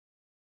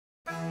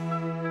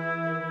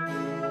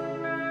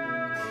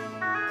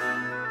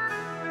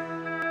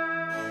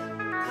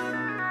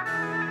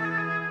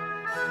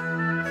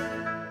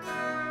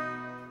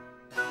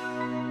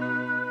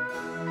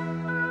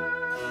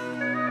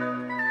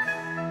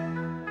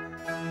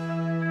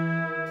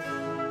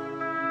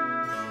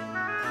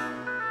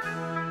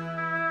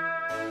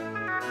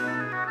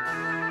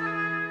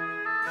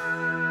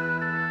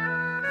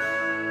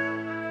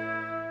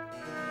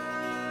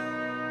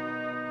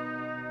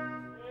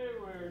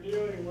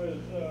dealing with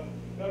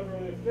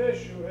Beverly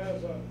Fish, who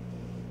has a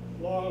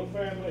long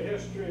family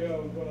history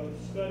of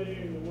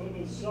studying the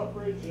women's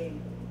suffrage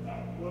and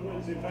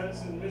women's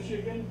events in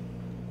Michigan.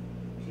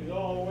 She's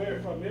all the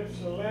way from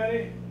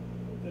Ypsilanti.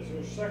 This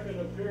is her second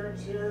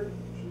appearance here.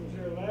 She was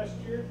here last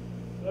year.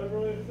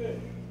 Beverly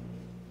Fish.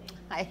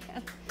 Hi.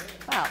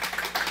 Well,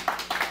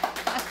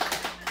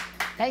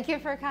 thank you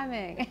for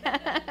coming.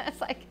 It's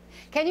like,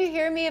 can you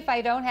hear me if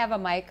I don't have a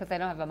mic? Because I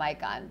don't have a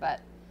mic on,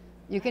 but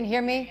you can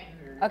hear me?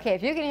 Okay,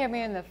 if you can hear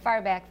me in the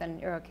far back, then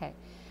you're okay.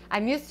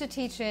 I'm used to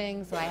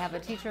teaching, so I have a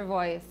teacher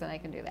voice, and I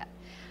can do that.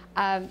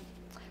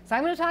 So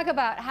I'm going to talk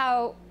about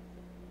how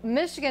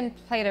Michigan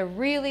played a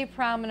really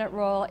prominent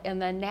role in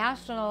the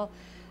national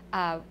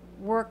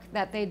work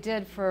that they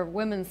did for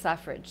women's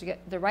suffrage. To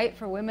get the right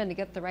for women to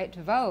get the right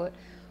to vote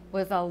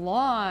was a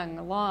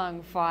long,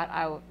 long fought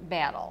out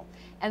battle.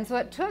 And so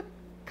it took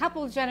a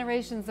couple of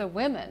generations of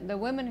women. The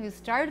women who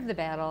started the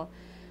battle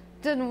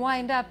didn't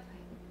wind up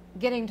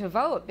getting to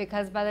vote,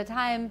 because by the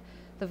time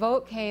the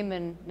vote came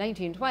in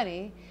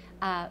 1920,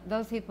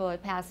 those people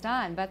had passed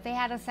on, but they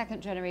had a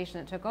second generation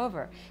that took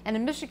over. And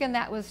in Michigan,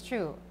 that was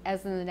true,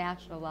 as in the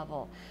national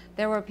level.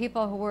 There were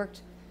people who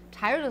worked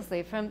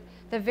tirelessly from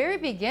the very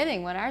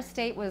beginning. When our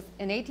state was,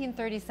 in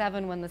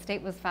 1837, when the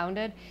state was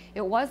founded,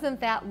 it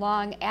wasn't that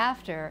long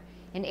after,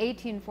 in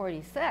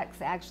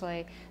 1846,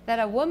 actually, that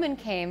a woman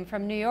came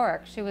from New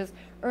York. She was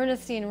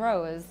Ernestine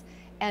Rose,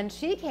 and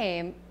she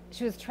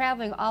was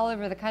traveling all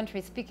over the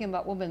country speaking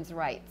about women's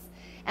rights.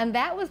 And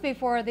that was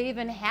before they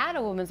even had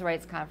a women's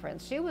rights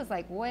conference. She was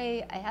like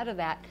way ahead of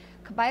that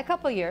by a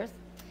couple years.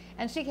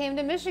 And she came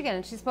to Michigan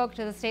and she spoke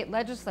to the state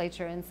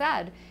legislature and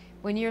said,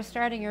 when you're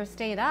starting your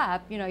state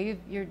up, you know,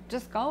 you're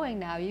just going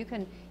now. You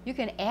can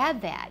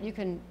add that. You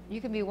can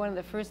be one of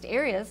the first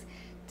areas,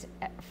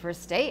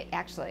 first state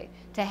actually,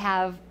 to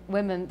have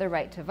women the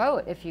right to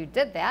vote if you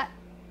did that.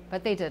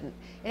 But they didn't.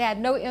 It had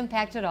no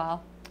impact at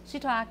all. She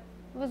talked.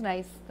 It was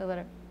nice. They let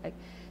her, like,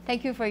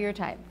 thank you for your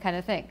time, kind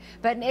of thing.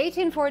 But in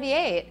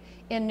 1848,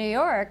 in New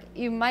York,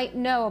 you might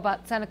know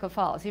about Seneca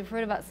Falls. You've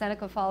heard about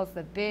Seneca Falls,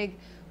 the big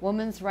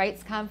women's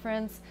rights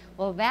conference.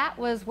 Well, that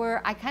was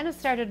where I kind of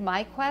started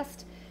my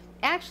quest.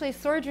 Actually,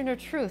 Sojourner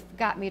Truth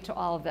got me to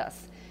all of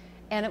this.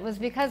 And it was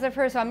because of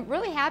her. So I'm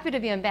really happy to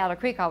be in Battle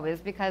Creek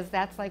always, because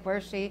that's like where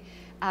she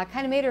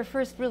kind of made her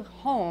first real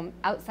home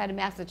outside of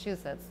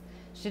Massachusetts.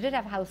 She did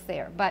have a house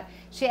there, but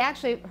she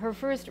actually, her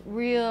first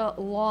real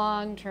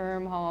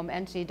long-term home,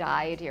 and she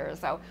died here.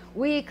 So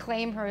we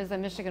claim her as a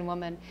Michigan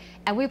woman,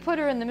 and we put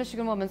her in the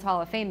Michigan Women's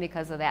Hall of Fame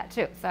because of that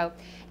too. So,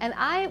 and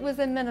I was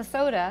in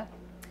Minnesota,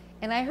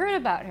 and I heard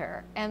about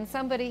her, and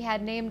somebody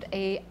had named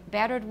a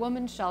battered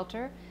women's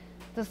shelter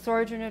the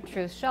Sojourner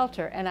Truth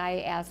Shelter, and I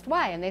asked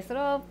why, and they said,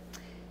 oh,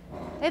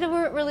 they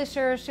weren't really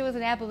sure she was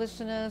an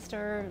abolitionist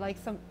or like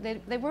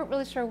they weren't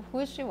really sure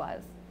who she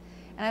was.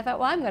 And I thought,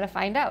 well, I'm going to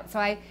find out. So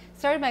I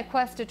started my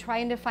quest to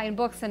trying to find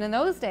books. And in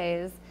those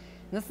days,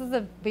 this is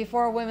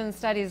before women's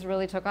studies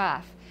really took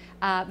off,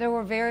 there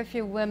were very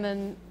few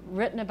women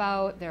written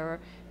about. There were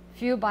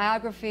few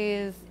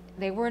biographies.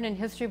 They weren't in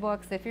history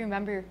books. If you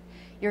remember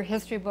your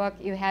history book,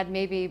 you had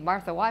maybe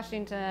Martha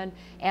Washington,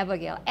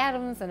 Abigail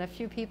Adams, and a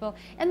few people.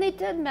 And they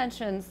did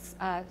mention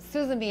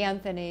Susan B.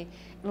 Anthony,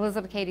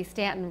 Elizabeth Cady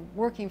Stanton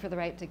working for the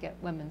right to get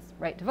women's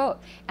right to vote.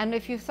 And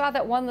if you saw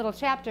that one little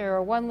chapter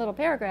or one little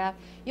paragraph,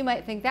 you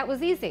might think that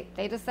was easy.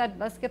 They just said,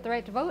 let's get the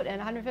right to vote, and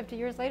 150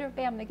 years later,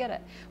 bam, they get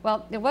it.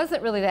 Well, it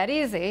wasn't really that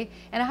easy,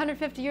 and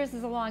 150 years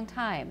is a long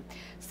time.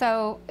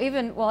 So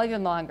even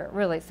longer,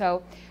 really.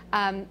 So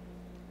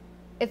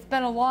it's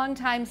been a long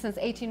time since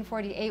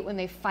 1848 when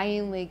they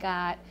finally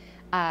got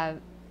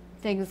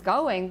things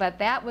going, but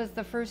that was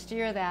the first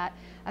year that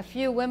a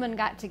few women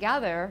got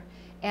together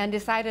and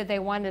decided they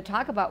wanted to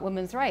talk about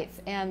women's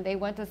rights, and they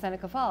went to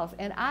Seneca Falls.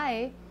 And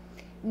I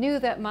knew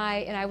that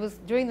and I was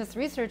doing this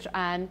research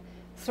on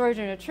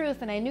Sojourner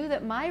Truth, and I knew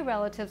that my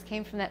relatives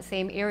came from that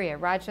same area,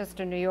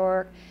 Rochester, New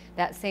York,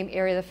 that same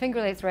area. The Finger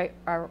Lakes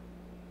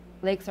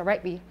are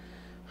right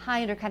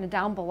behind or kind of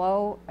down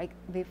below, like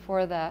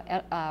before the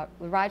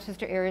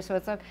Rochester area.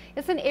 So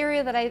it's an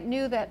area that I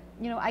knew that,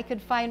 you know, I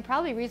could find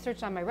probably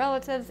research on my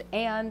relatives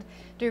and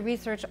do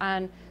research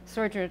on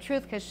Sojourner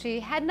Truth, because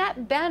she had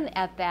not been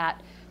at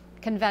that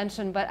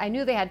convention, but I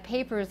knew they had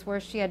papers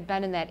where she had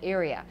been in that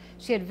area.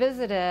 She had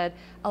visited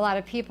a lot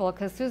of people,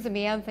 because Susan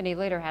B. Anthony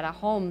later had a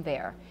home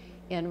there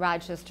in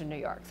Rochester, New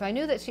York. So I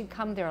knew that she'd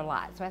come there a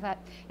lot. So I thought,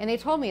 and they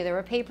told me there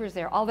were papers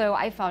there, although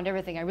I found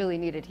everything I really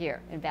needed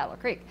here in Battle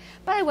Creek.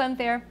 But I went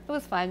there, it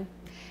was fun.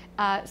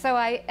 So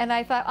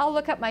I thought, I'll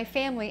look up my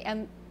family,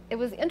 and it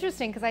was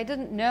interesting because I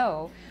didn't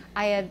know.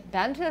 I had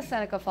been to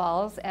Seneca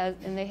Falls,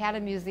 and they had a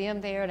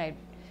museum there, and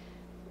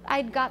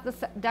I'd got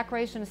the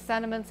Declaration of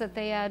Sentiments that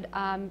they had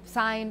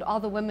signed, all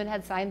the women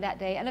had signed that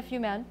day, and a few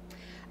men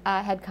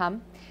had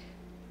come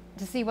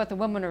to see what the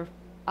women are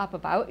up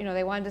about. You know,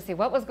 they wanted to see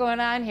what was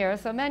going on here.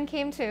 So men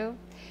came too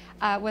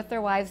with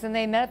their wives, and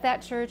they met at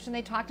that church, and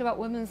they talked about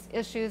women's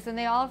issues, and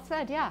they all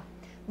said, yeah,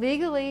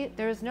 Legally,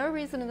 there's no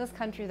reason in this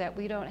country that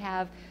we don't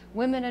have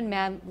women and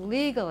men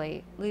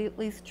legally at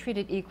least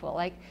treated equal,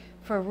 like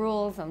for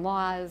rules and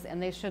laws,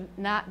 and they should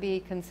not be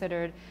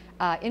considered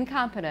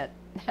incompetent,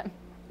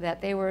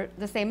 that they were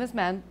the same as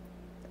men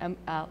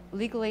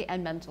legally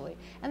and mentally.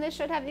 And they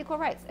should have equal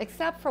rights,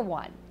 except for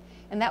one,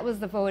 and that was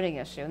the voting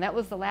issue, and that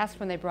was the last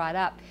one they brought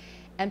up.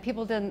 And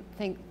people didn't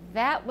think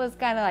that was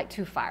kind of like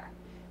too far.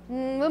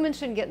 Women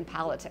shouldn't get in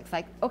politics.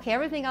 Like, okay,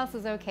 everything else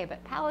is okay,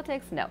 but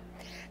politics, no.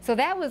 So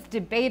that was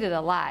debated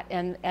a lot,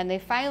 and they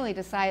finally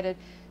decided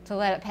to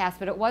let it pass,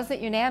 but it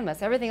wasn't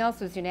unanimous. Everything else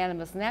was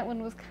unanimous, and that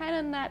one was kind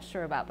of not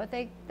sure about, but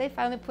they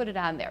finally put it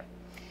on there.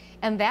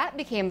 And that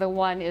became the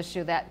one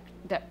issue that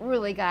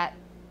really got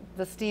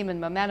the steam and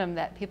momentum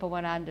that people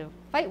went on to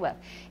fight with.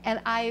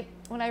 And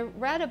when I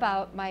read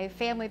about my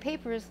family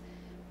papers,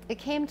 it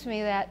came to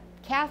me that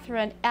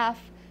Catherine F.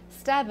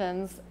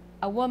 Stebbins,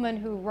 a woman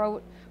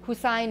who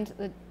signed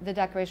the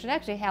Declaration,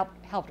 actually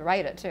helped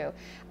write it too.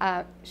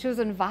 She was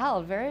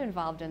involved, very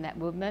involved in that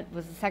movement,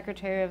 was the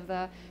secretary of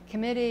the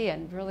committee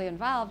and really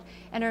involved.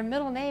 And her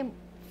middle name,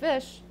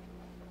 Fish,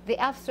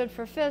 the F stood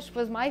for Fish,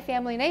 was my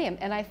family name.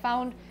 And I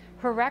found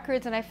her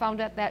records, and I found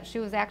out that she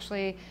was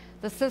actually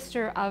the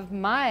sister of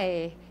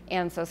my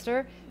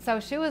ancestor. So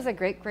she was a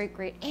great, great,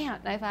 great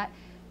aunt. And I thought,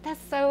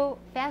 that's so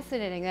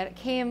fascinating that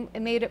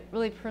it made it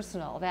really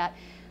personal, that,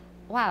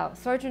 wow,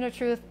 Sojourner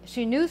Truth,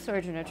 she knew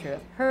Sojourner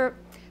Truth.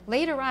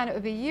 Later on, it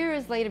would be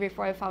years later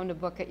before I found a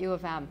book at U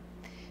of M.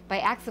 By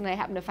accident, I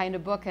happened to find a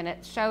book, and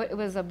it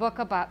was a book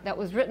that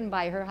was written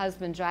by her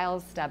husband,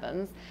 Giles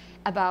Stebbins,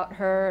 about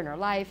her and her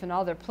life and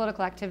all their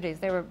political activities.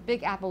 They were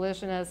big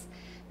abolitionists.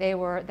 They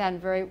were then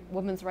very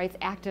women's rights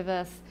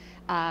activists,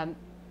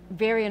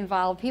 very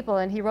involved people.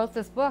 And he wrote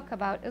this book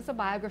it's a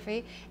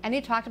biography, and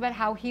he talked about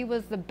how he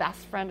was the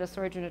best friend of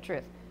Sojourner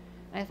Truth.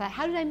 And I thought,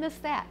 how did I miss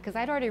that? Because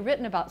I'd already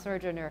written about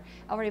Sojourner,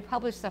 already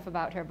published stuff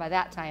about her by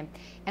that time.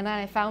 And then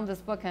I found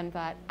this book and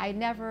thought, I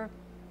never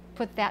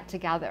put that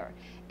together.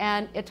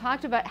 And it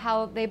talked about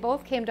how they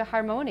both came to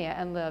Harmonia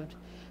and lived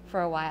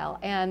for a while.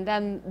 And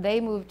then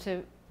they moved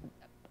to,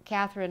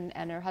 Catherine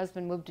and her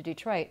husband moved to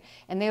Detroit.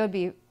 And they would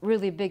be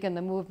really big in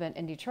the movement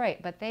in Detroit.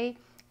 But they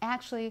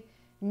actually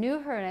knew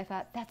her, and I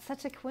thought, that's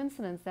such a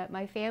coincidence that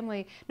my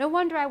family, no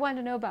wonder I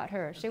wanted to know about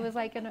her. She was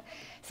like,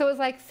 so it was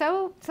like,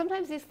 so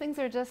sometimes these things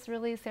are just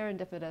really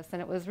serendipitous,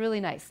 and it was really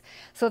nice.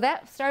 So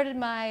that started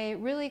my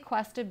really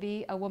quest to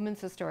be a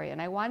women's historian.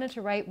 I wanted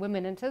to write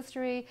women in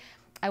history.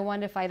 I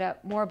wanted to find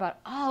out more about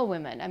all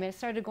women. I mean, I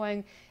started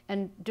going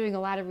and doing a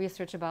lot of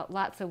research about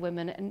lots of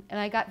women, and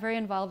I got very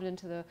involved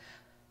into the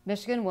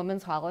Michigan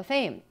Women's Hall of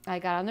Fame. I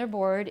got on their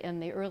board in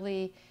the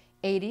early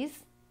 80s.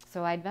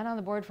 So I'd been on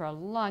the board for a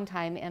long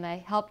time, and I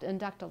helped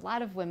induct a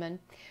lot of women.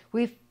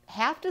 We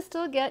have to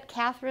still get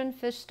Catherine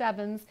Fish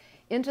Stebbins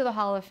into the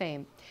Hall of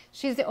Fame.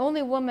 She's the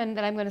only woman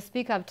that I'm going to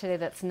speak of today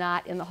that's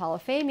not in the Hall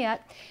of Fame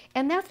yet.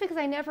 And that's because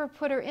I never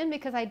put her in,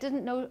 because I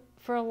didn't know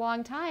for a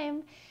long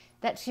time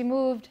that she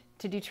moved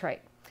to Detroit.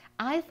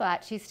 I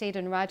thought she stayed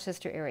in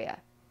Rochester area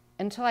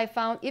until I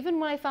found, even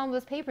when I found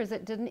those papers,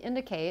 it didn't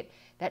indicate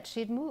that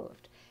she'd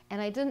moved. And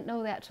I didn't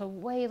know that till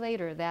way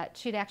later, that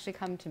she'd actually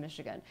come to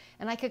Michigan.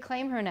 And I could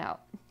claim her now,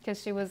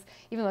 because she was,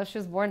 even though she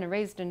was born and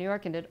raised in New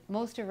York and did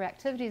most of her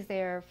activities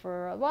there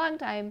for a long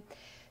time,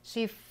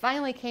 she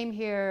finally came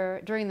here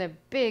during the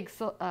big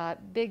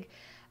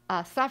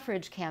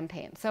suffrage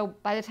campaign. So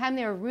by the time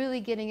they were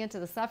really getting into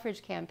the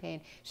suffrage campaign,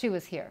 she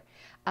was here.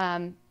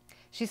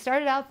 She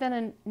started out then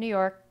in New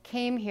York,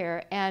 came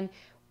here, and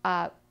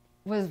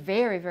was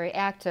very, very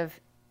active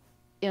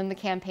in the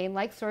campaign,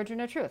 like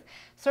Sojourner Truth.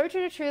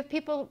 Sojourner Truth,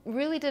 people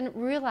really didn't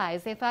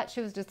realize. They thought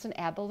she was just an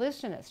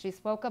abolitionist. She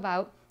spoke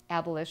about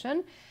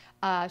abolition.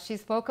 She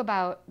spoke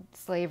about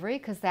slavery,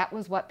 because that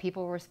was what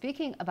people were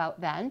speaking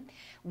about then.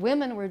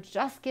 Women were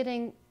just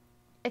getting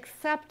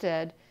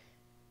accepted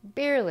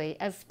barely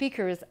as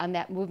speakers on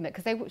that movement,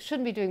 because they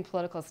shouldn't be doing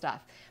political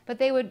stuff. But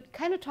they would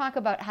kind of talk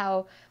about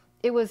how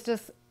it was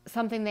just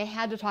something they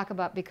had to talk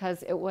about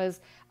because it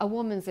was a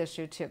woman's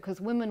issue too, because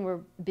women were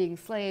being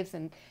slaves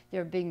and they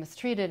were being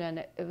mistreated, and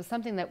it was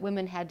something that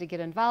women had to get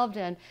involved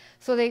in.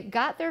 So they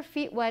got their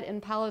feet wet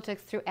in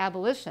politics through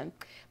abolition.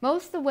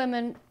 Most of the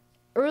women,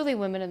 early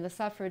women in the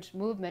suffrage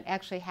movement,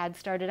 actually had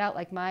started out,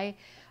 like my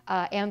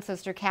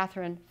ancestor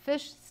Catherine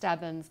Fish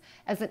Stebbins,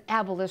 as an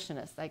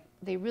abolitionist. Like,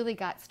 they really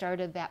got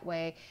started that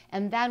way.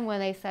 And then when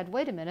they said,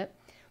 wait a minute,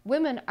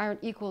 women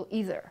aren't equal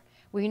either.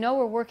 We know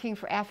we're working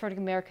for African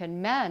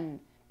American men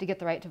to get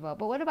the right to vote,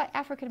 but what about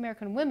African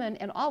American women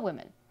and all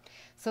women?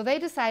 So they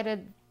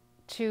decided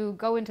to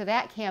go into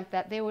that camp,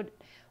 that they would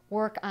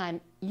work on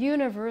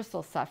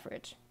universal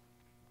suffrage,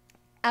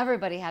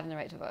 everybody having the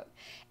right to vote.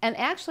 And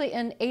actually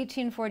in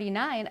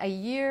 1849, a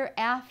year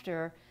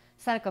after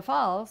Seneca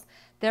Falls,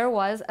 there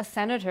was a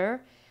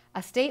senator,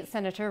 a state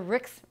senator,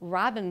 Rix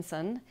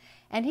Robinson,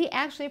 and he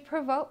actually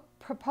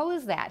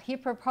proposed that. He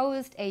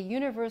proposed a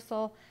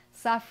universal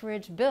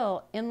suffrage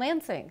bill in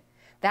Lansing.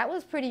 That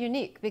was pretty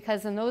unique,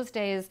 because in those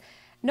days,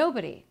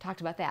 nobody talked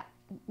about that.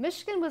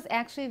 Michigan was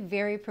actually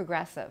very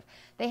progressive.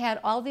 They had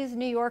all these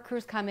New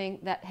Yorkers coming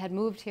that had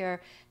moved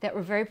here that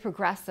were very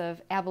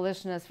progressive,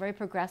 abolitionists, very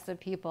progressive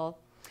people.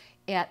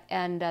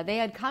 And they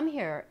had come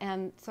here.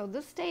 And so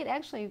this state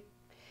actually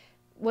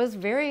was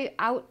very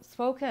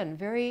outspoken,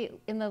 very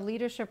in the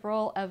leadership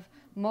role of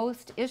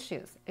most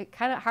issues. It's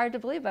kind of hard to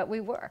believe, but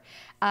we were.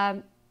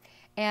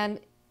 And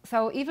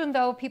so even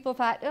though people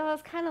thought, oh,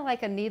 it's kind of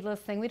like a needless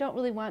thing, we don't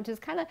really want to, it's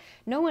kind of,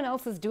 no one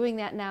else is doing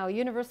that now.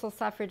 Universal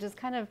suffrage is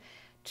kind of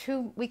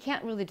too, we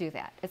can't really do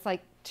that. It's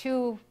like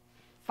too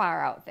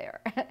far out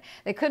there.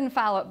 They couldn't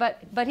follow it,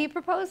 but he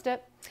proposed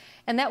it.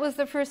 And that was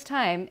the first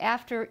time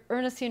after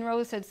Ernestine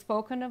Rose had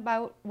spoken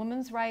about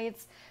women's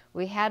rights.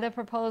 We had a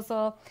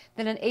proposal.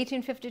 Then in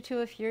 1852,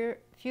 a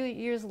few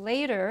years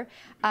later,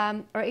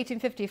 or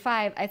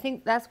 1855, I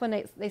think that's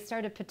when they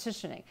started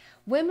petitioning.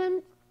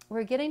 Women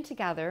were getting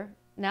together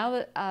now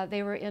that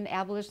they were in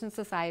abolition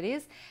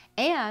societies.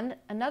 And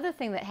another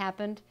thing that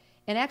happened,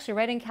 and actually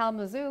right in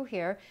Kalamazoo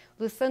here,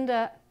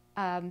 Lucinda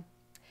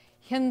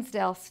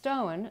Hinsdale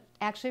Stone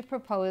actually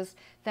proposed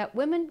that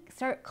women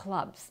start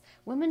clubs.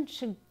 Women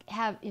should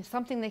have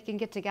something they can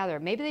get together.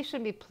 Maybe they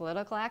shouldn't be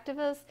political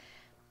activists,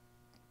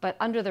 but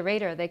under the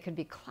radar, they could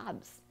be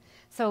clubs.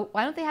 So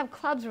why don't they have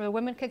clubs where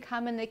women could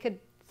come and they could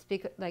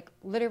speak, like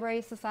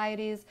literary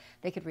societies,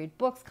 they could read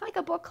books, kind of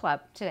like a book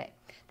club today.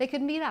 They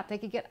could meet up, they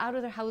could get out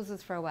of their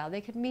houses for a while,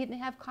 they could meet and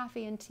have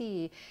coffee and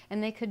tea,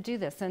 and they could do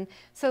this. And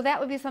so that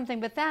would be something,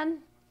 but then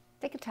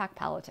they could talk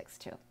politics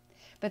too.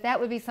 But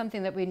that would be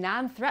something that would be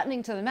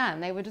non-threatening to the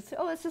men. They would just say,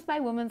 oh, it's just my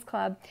women's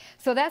club.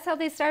 So that's how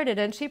they started.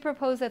 And she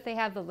proposed that they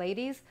have the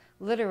Ladies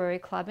Literary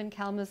Club in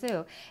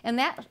Kalamazoo. And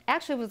that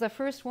actually was the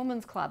first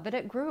women's club, but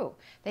it grew.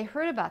 They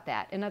heard about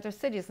that in other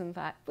cities and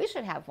thought, we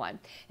should have one.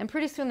 And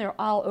pretty soon they're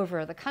all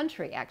over the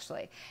country,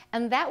 actually.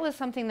 And that was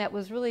something that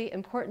was really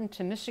important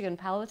to Michigan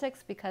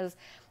politics because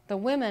the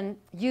women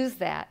used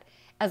that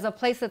as a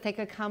place that they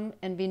could come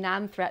and be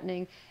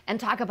non-threatening and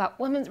talk about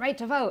women's right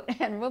to vote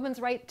and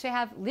women's right to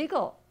have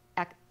legal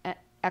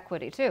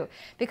equity too.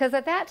 Because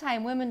at that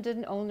time, women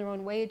didn't own their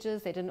own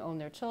wages, they didn't own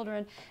their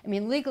children. I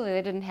mean, legally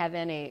they didn't have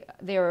any,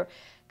 they were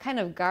kind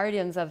of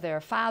guardians of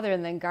their father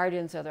and then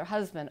guardians of their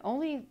husband.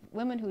 Only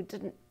women who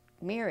didn't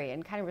marry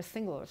and kind of were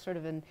single or sort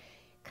of in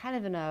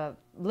a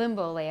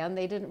limbo land.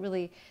 They didn't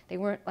really, they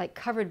weren't like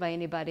covered by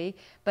anybody.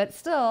 But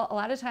still, a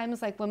lot of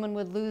times like women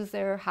would lose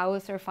their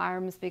house or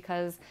farms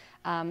because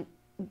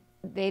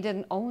they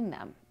didn't own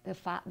them.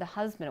 The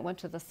husband, it went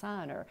to the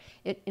son, or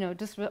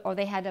or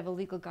they had to have a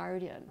legal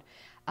guardian,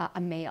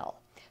 a male.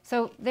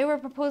 So they were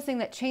proposing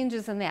that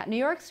changes in that. New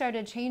York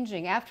started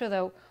changing after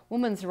the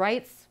Women's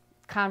Rights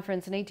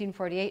Conference in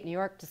 1848. New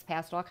York just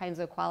passed all kinds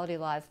of equality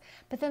laws,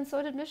 but then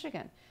so did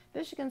Michigan.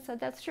 Michigan said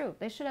that's true.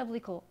 They should have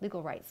legal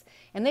rights,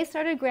 and they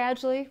started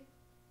gradually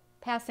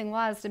passing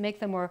laws to make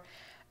them more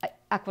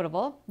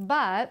equitable.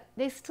 But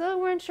they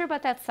still weren't sure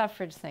about that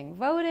suffrage thing.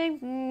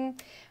 Voting,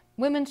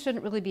 women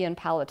shouldn't really be in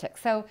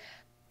politics. So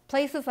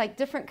places like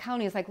different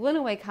counties, like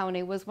Lenawee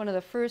County was one of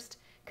the first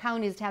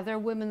counties to have their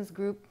women's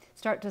group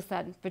start to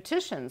send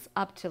petitions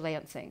up to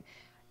Lansing,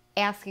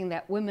 asking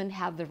that women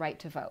have the right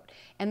to vote.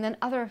 And then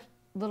other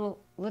little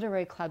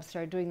literary clubs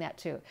started doing that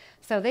too.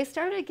 So they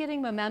started getting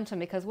momentum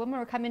because women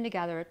were coming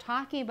together,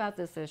 talking about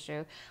this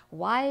issue.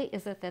 Why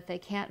is it that they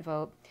can't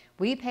vote?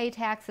 We pay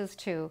taxes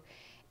too.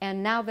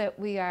 And now that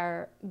we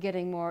are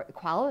getting more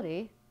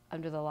equality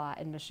under the law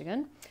in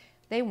Michigan,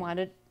 they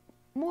wanted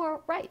more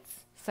rights.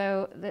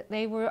 So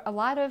they were a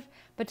lot of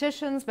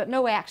petitions, but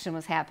no action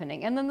was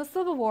happening. And then the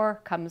Civil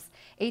War comes,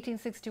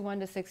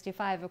 1861 to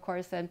 65, of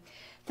course, and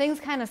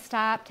things kind of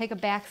stop, take a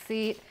back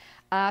seat.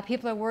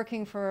 People are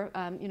working for,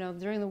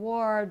 during the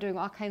war, doing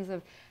all kinds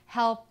of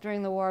help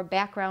during the war,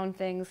 background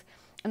things,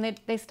 and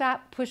they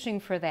stop pushing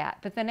for that.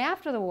 But then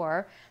after the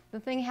war, the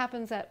thing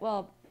happens that,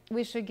 well,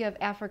 we should give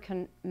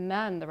African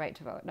men the right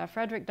to vote. Now,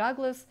 Frederick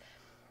Douglass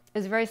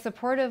is very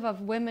supportive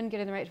of women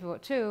getting the right to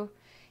vote too.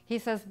 He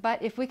says,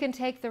 but if we can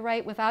take the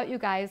right without you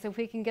guys, if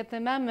we can get the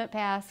amendment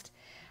passed,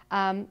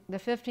 the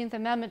 15th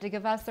Amendment to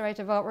give us the right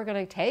to vote, we're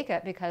going to take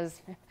it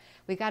because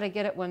we got to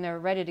get it when they're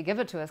ready to give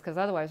it to us, because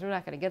otherwise we're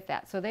not going to get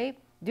that. So they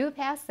do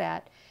pass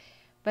that.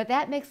 But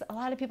that makes a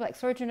lot of people like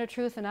Sojourner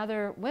Truth and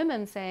other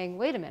women saying,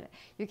 wait a minute,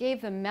 you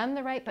gave the men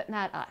the right, but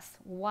not us.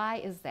 Why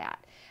is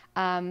that?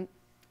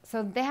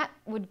 So that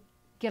would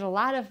get a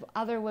lot of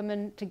other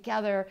women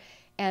together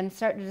and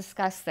start to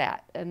discuss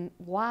that. And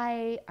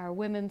why are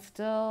women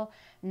still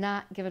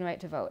not given the right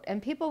to vote?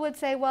 And people would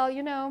say, well,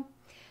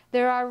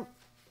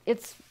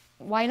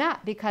 why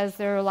not? Because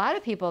there are a lot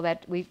of people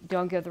that we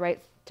don't give the right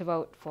to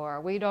vote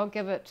for. We don't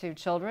give it to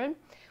children.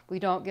 We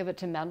don't give it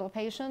to mental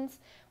patients.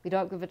 We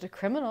don't give it to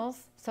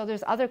criminals. So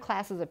there's other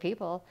classes of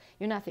people.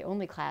 You're not the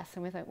only class.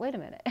 And we thought, wait a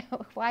minute,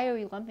 why are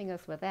you lumping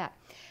us with that?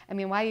 I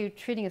mean, why are you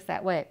treating us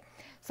that way?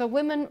 So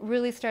women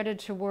really started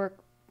to work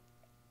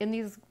in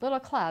these little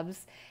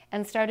clubs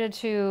and started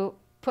to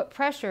put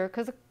pressure,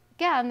 because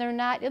again, they're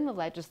not in the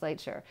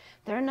legislature.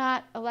 They're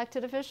not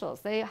elected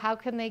officials. How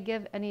can they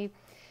give any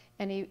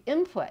any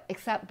input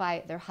except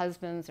by their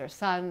husbands, their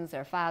sons,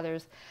 their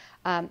fathers.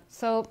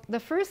 So the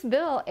first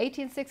bill,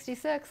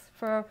 1866,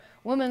 for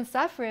women's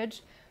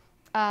suffrage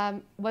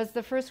was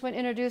the first one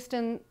introduced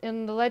in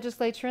the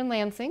legislature in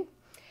Lansing.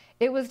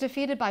 It was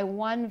defeated by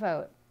one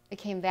vote. It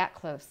came that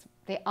close.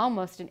 They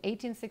almost, in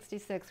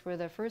 1866, were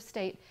the first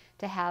state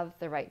to have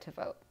the right to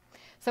vote.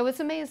 So it's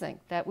amazing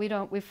that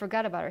we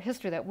forgot about our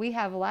history, that we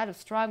have a lot of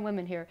strong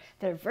women here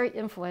that are very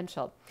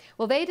influential.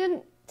 Well, they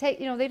didn't they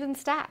didn't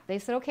stop. They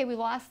said, okay, we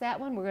lost that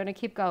one, we're going to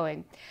keep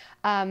going.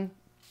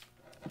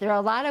 There are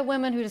a lot of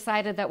women who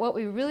decided that what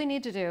we really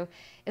need to do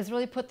is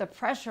really put the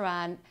pressure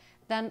on,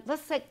 then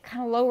let's say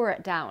kind of lower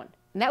it down.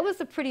 And that was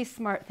a pretty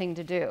smart thing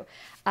to do.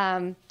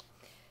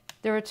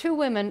 There were two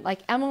women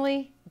like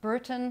Emily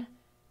Burton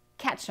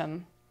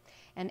Ketchum,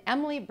 and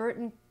Emily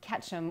Burton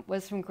Ketchum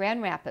was from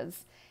Grand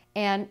Rapids,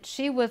 and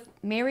she with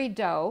Mary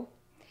Doe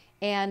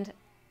and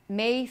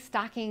May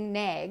Stocking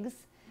Knaggs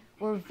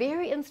were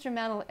very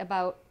instrumental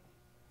about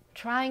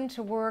trying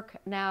to work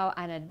now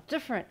on a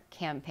different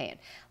campaign.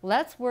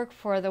 Let's work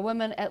for the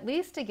women at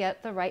least to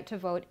get the right to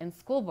vote in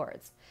school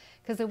boards.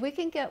 Because if we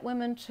can get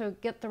women to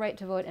get the right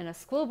to vote in a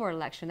school board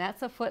election,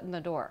 that's a foot in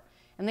the door.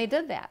 And they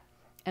did that.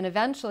 And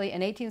eventually, in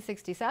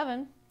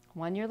 1867,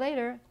 1 year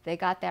later, they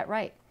got that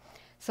right.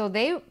 So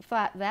they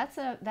thought that's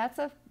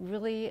a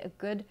really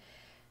good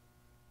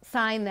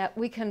sign that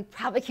we can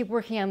probably keep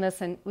working on this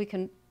and we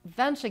can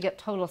eventually get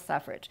total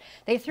suffrage.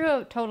 They threw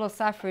a total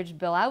suffrage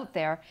bill out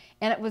there,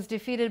 and it was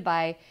defeated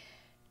by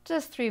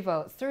just 3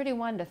 votes,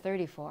 31 to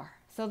 34.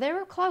 So they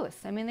were close.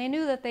 I mean, they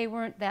knew that they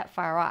weren't that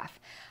far off.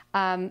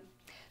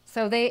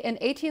 So in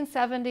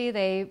 1870,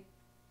 they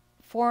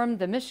formed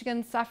the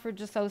Michigan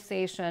Suffrage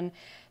Association.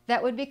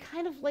 That would be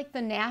kind of like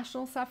the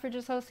National Suffrage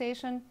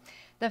Association.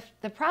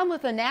 The problem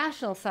with the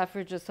National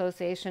Suffrage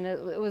Association,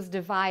 it was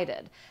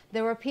divided.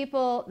 There were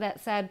people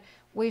that said,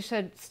 we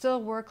should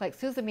still work, like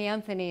Susan B.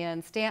 Anthony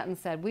and Stanton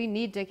said, we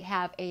need to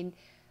have a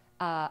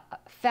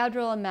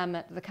federal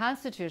amendment to the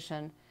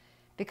Constitution,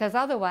 because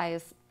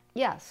otherwise,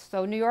 yes,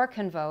 so New York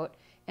can vote,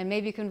 and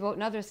maybe you can vote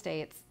in other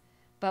states,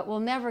 but we'll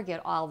never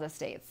get all the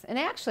states. And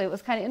actually, it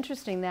was kind of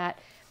interesting that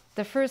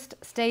the first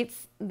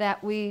states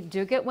that we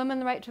do get women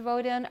the right to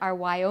vote in are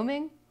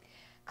Wyoming,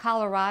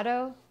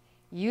 Colorado,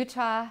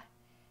 Utah,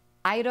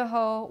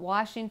 Idaho,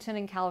 Washington,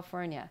 and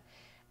California.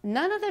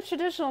 None of the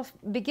traditional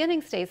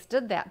beginning states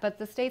did that, but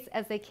the states,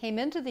 as they came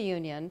into the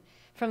Union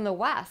from the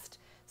West,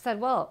 said,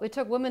 well, it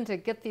took women to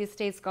get these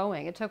states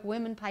going. It took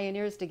women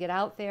pioneers to get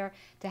out there,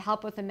 to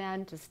help with the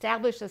men, to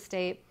establish a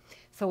state.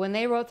 So when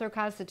they wrote their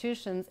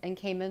constitutions and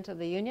came into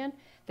the Union,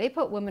 they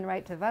put women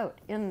right to vote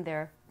in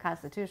their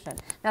constitution.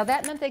 Now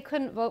that meant they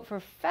couldn't vote for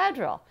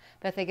federal,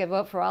 but they could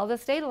vote for all the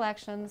state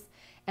elections,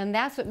 and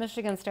that's what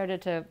Michigan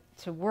started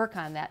to work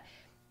on that.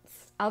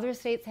 Other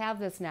states have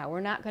this now. We're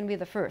not going to be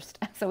the first.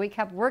 So we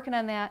kept working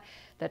on that,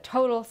 the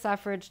total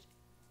suffrage,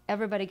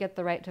 everybody get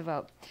the right to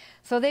vote.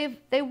 So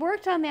they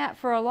worked on that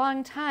for a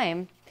long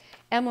time,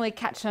 Emily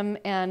Ketchum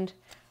and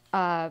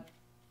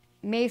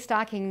May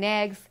Stocking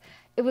Knaggs.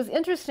 It was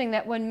interesting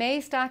that when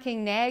May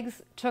Stocking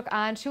Knaggs took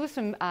on, she was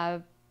from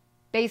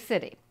Bay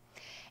City,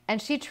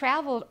 and she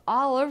traveled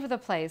all over the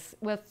place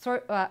with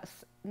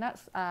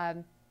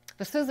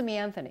Susan B.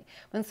 Anthony.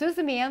 When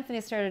Susan B. Anthony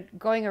started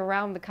going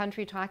around the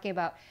country talking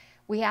about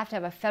we have to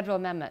have a federal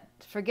amendment.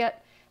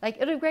 Forget, like,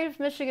 it would be great if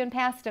Michigan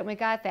passed it and we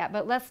got that,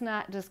 but let's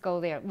not just go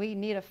there. We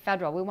need a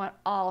federal. We want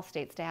all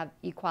states to have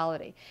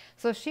equality.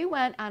 So she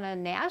went on a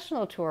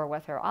national tour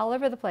with her all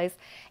over the place,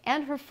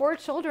 and her 4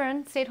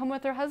 children stayed home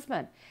with her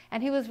husband,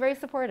 and he was very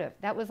supportive.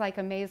 That was like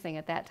amazing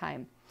at that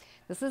time.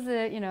 This is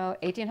the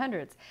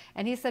 1800s,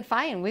 and he said,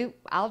 fine,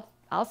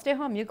 I'll stay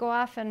home. You go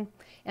off and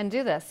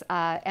do this.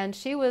 And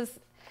she was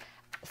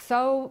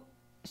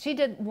she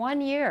did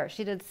 1 year.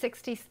 She did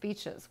 60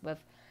 speeches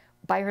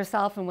by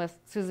herself and with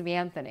Susan B.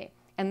 Anthony.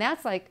 And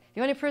that's like,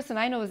 the only person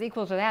I know was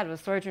equal to that was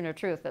Sojourner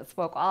Truth, that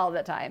spoke all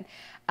the time.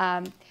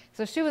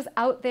 So she was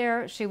out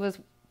there. She was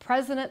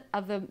president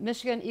of the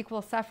Michigan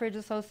Equal Suffrage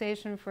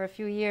Association for a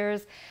few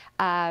years.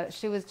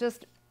 She was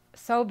just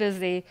so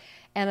busy.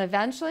 And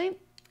eventually,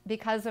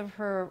 because of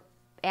her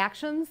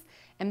actions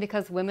and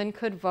because women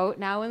could vote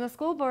now in the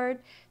school board,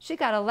 she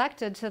got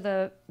elected to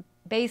the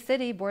Bay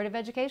City Board of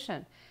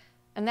Education.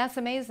 And that's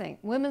amazing.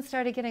 Women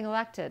started getting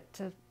elected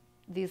to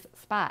these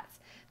spots.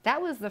 That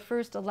was the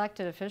first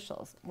elected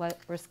officials,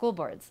 were school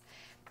boards.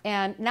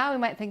 And now we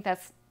might think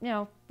that's,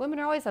 women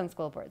are always on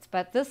school boards,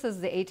 but this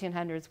is the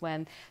 1800s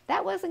when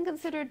that wasn't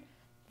considered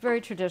very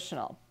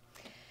traditional.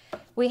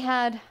 We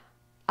had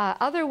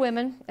other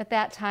women at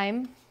that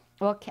time.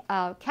 Well,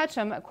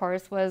 Ketchum, of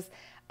course, was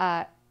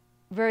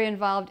very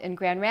involved in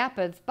Grand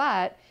Rapids,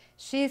 but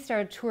she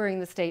started touring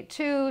the state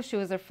too. She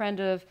was a friend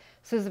of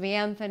Susan B.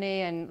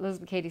 Anthony and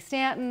Elizabeth Cady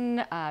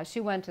Stanton. She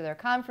went to their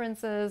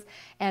conferences,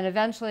 and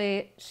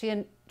eventually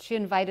she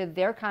invited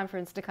their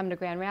conference to come to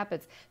Grand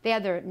Rapids. They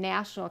had their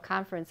national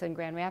conference in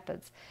Grand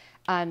Rapids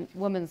on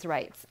women's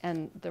rights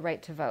and the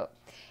right to vote.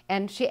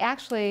 And she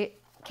actually,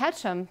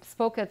 Ketchum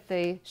spoke at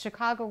the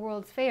Chicago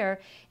World's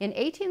Fair in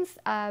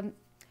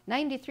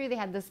 '93 they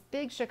had this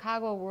big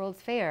Chicago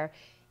World's Fair,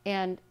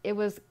 and it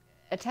was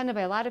attended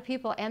by a lot of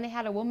people, and they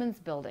had a women's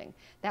building.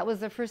 That was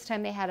the first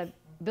time they had a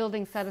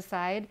building set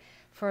aside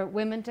for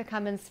women to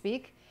come and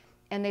speak,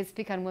 and they'd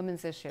speak on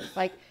women's issues.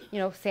 Like, you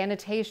know,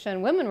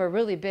 sanitation. Women were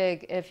really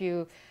big. If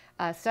you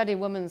study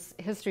women's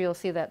history, you'll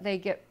see that they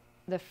get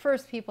the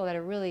first people that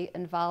are really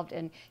involved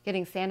in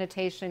getting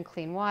sanitation,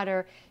 clean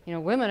water. You know,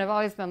 women have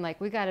always been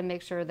like, we got to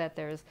make sure that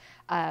there's,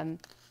 you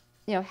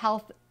know,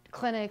 health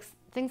clinics,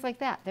 things like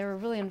that. They were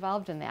really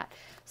involved in that.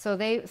 So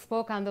they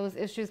spoke on those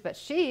issues, but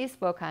she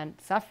spoke on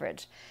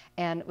suffrage,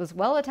 and it was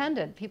well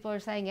attended. People are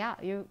saying, yeah,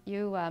 you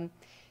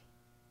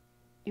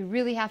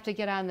really have to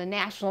get on the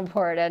national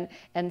board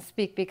and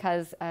speak,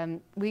 because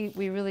we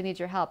really need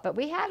your help. But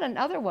we had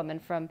another woman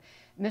from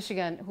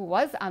Michigan who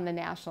was on the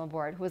national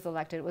board who was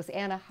elected. It was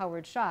Anna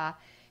Howard Shaw.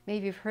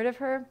 Maybe you've heard of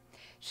her.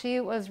 She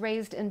was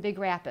raised in Big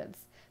Rapids.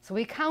 So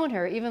we count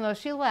her, even though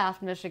she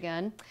left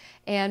Michigan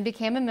and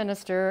became a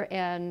minister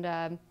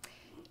and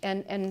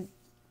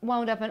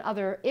wound up in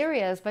other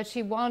areas, but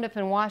she wound up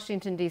in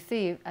Washington,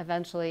 D.C.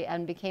 eventually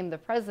and became the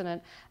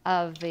president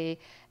of the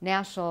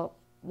National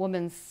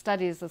Women's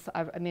Studies,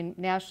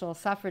 National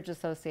Suffrage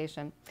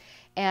Association.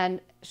 And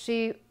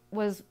she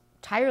was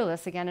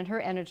tireless again in her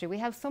energy. We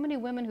have so many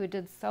women who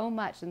did so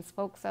much and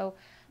spoke so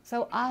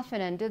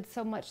often and did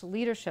so much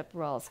leadership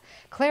roles.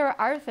 Clara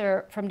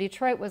Arthur from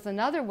Detroit was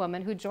another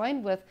woman who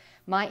joined with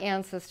my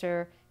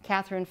ancestor,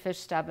 Catherine Fish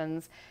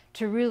Stebbins,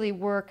 to really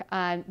work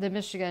on the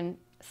Michigan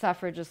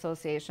Suffrage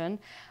Association.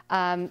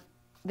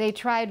 They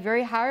tried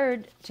very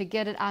hard to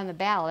get it on the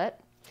ballot.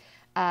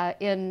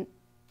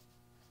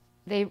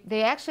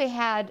 They actually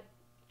had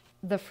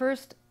the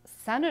first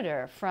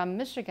senator from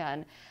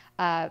Michigan,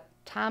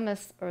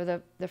 Thomas, or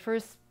the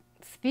first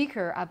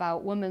speaker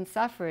about women's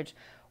suffrage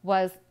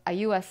was a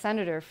U.S.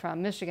 senator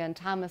from Michigan,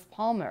 Thomas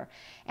Palmer.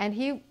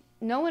 And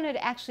no one had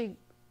actually,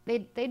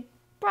 they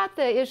brought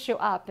the issue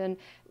up, and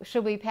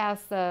should we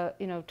pass the,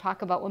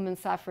 talk about women's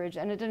suffrage,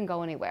 and it didn't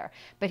go anywhere.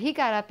 But he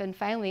got up and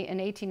finally in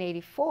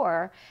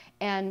 1884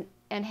 and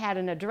had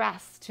an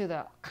address to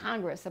the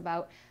Congress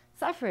about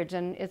suffrage,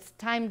 and it's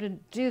time to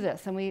do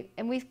this. And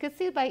we could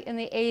see in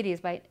the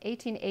 80s, by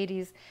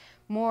 1880s,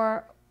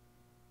 more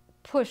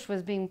push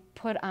was being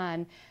put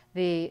on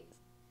the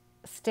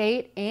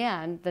state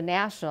and the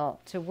national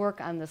to work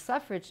on the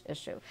suffrage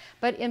issue.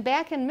 But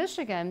back in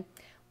Michigan,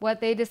 what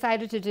they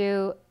decided to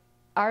do,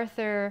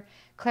 Clara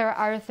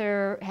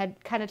Arthur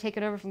had kind of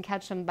taken over from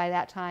Ketchum by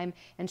that time,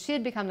 and she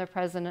had become the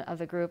president of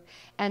the group,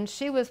 and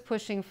she was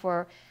pushing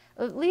for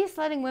at least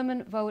letting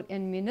women vote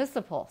in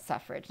municipal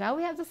suffrage. Now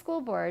we have the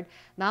school board,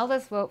 now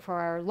let's vote for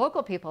our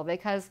local people,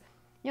 because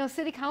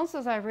city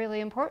councils are really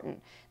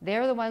important.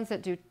 They're the ones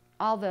that do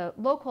all the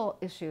local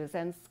issues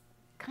and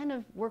kind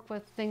of work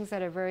with things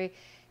that are very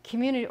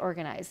community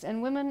organized.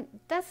 And women,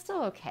 that's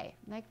still okay.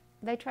 Like,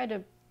 they try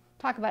to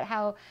talk about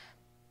how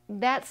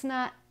that's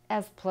not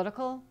as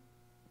political,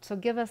 so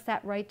give us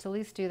that right to at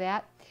least do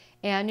that.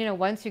 And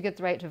once you get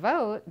the right to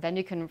vote, then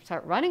you can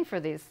start running for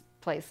these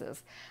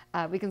places.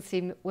 We can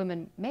see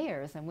women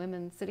mayors and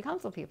women city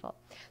council people.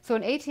 So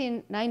in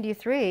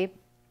 1893,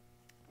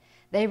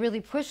 they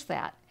really pushed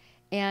that,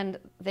 and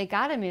they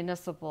got a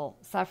municipal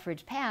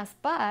suffrage passed,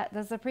 but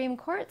the Supreme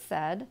Court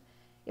said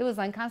it was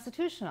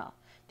unconstitutional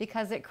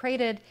because it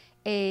created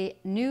a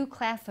new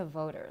class of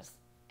voters,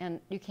 and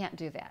you can't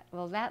do that.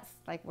 Well, that's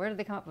like, where did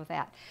they come up with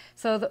that?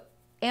 So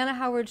Anna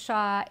Howard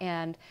Shaw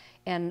and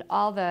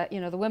all the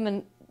the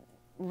women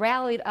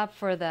rallied up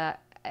for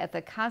at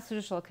the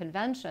Constitutional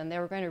Convention. They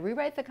were going to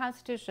rewrite the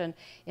Constitution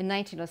in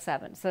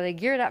 1907. So they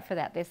geared up for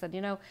that. They said,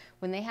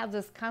 when they have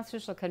this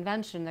Constitutional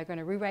Convention, they're going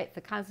to rewrite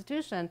the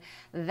Constitution.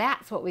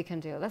 That's what we can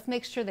do. Let's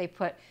make sure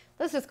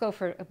let's just go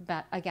for,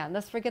 again,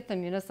 let's forget the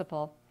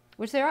municipal,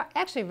 which they're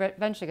actually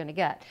eventually going to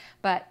get.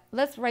 But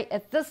let's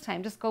at this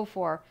time, let's go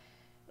for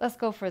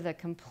the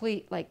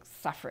complete,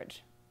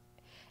 suffrage.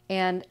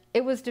 And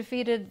it was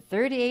defeated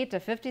 38 to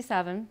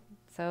 57,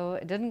 so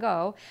it didn't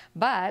go.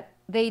 But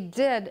they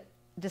did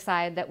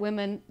decide that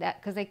women,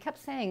 because they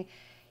kept saying,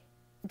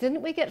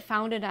 didn't we get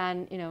founded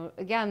on,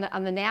 again,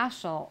 on the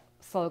national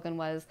slogan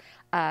was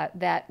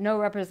that no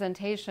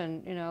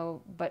representation,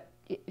 but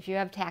if you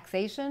have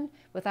taxation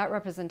without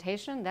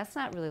representation, that's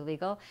not really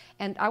legal.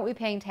 And aren't we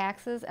paying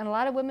taxes? And a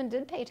lot of women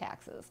did pay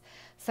taxes.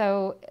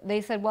 So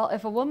they said, well,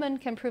 if a woman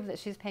can prove that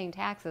she's paying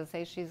taxes,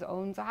 say she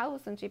owns a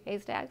house and she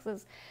pays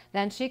taxes,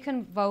 then she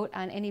can vote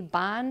on any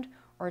bond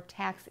or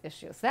tax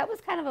issue. So that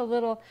was kind of a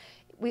little,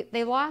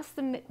 they lost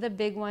the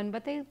big one,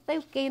 but they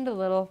gained a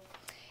little,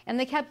 and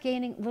they kept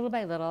gaining little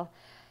by little.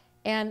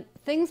 And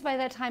things by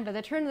that time, by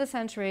the turn of the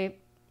century,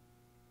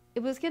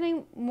 it was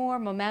getting more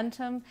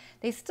momentum.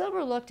 They still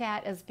were looked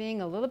at as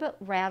being a little bit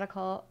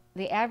radical.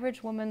 The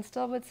average woman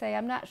still would say,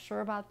 I'm not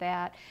sure about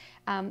that.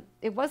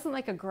 It wasn't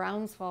like a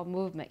groundswell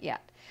movement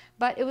yet,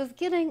 but it was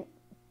getting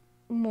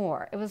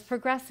more. It was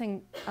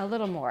progressing a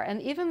little more.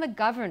 And even the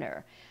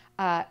governor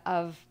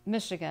of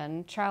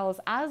Michigan, Charles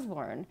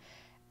Osborne,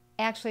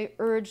 actually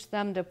urged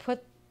them to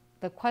put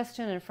the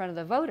question in front of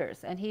the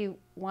voters, and he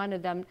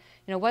wanted them,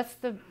 what's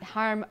the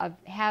harm of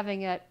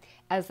having it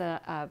as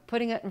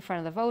putting it in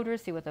front of the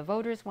voters, see what the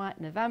voters want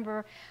in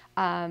November,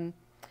 and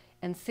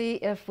see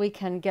if we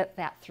can get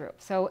that through.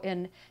 So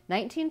in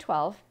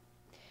 1912,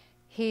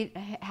 he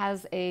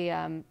has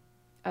a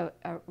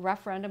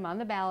referendum on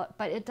the ballot,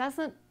 but it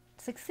doesn't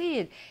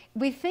succeed.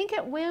 We think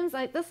it wins.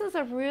 Like, this is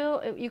a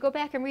real, you go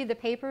back and read the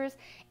papers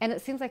and it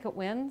seems like it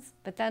wins,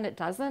 but then it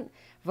doesn't.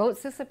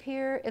 Votes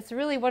disappear. It's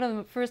really one of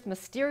the first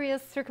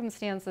mysterious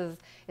circumstances.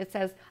 It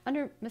says,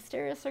 under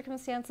mysterious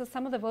circumstances,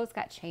 some of the votes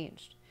got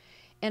changed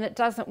and it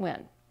doesn't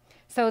win.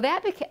 So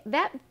that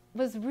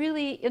was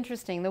really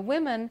interesting. The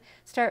women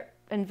start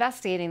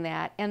investigating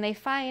that, and they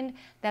find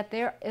that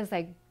there is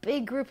a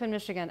big group in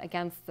Michigan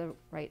against the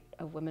right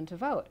of women to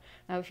vote.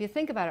 Now, if you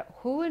think about it,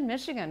 who in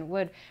Michigan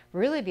would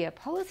really be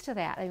opposed to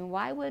that? I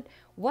mean,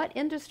 what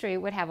industry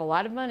would have a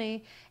lot of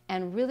money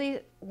and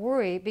really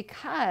worry?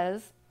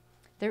 Because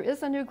there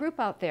is a new group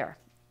out there,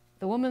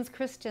 the Women's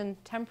Christian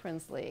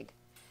Temperance League.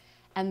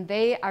 And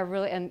they are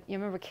really, and you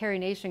remember Carrie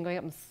Nation going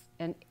up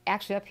and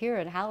actually up here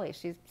in Holly,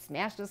 she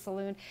smashed a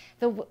saloon.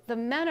 The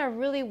men are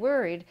really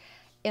worried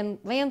in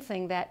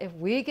Lansing that if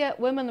we get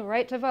women the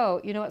right to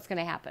vote, you know what's going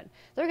to happen.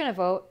 They're going to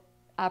vote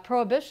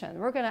prohibition.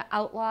 We're going to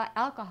outlaw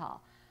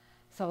alcohol.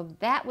 So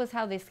that was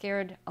how they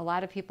scared a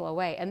lot of people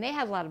away. And they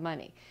had a lot of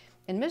money.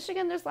 In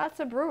Michigan, there's lots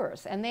of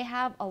brewers, and they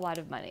have a lot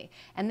of money.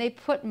 And they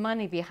put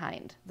money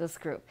behind this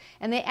group.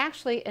 And they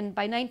actually,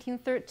 by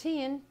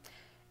 1913,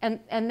 and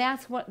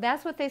that's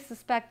what they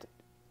suspect,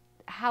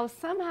 how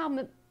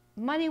somehow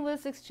money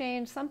was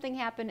exchanged, something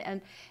happened,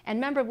 and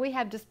remember, we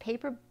have just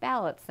paper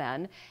ballots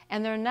then,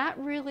 and they're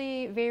not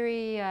really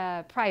very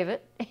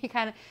private. You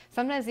kind of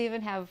sometimes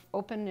even have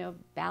open,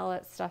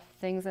 ballot stuff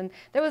things, and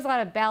there was a lot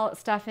of ballot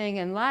stuffing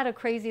and a lot of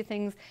crazy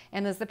things.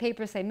 And as the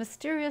papers say,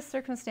 mysterious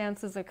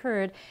circumstances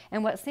occurred,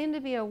 and what seemed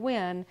to be a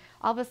win,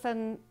 all of a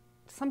sudden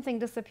something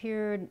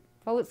disappeared.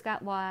 Votes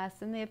got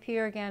lost, and they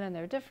appear again, and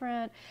they're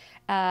different.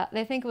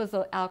 They think it was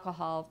the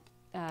alcohol.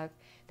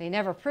 They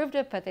never proved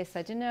it, but they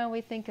said, we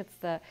think it's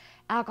the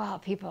alcohol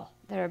people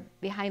that are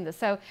behind this.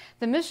 So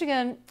the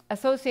Michigan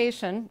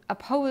Association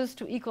opposed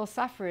to equal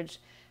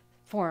suffrage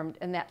formed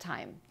in that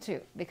time,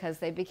 too, because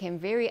they became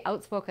very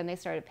outspoken. They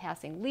started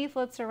passing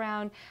leaflets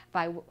around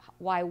by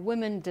why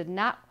women did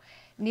not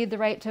need the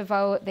right to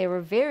vote. They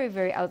were very,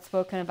 very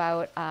outspoken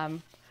about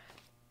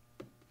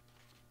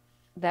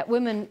that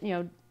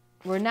women,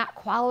 were not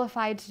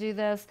qualified to do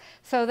this.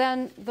 So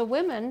then the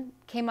women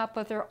came up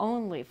with their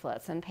own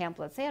leaflets and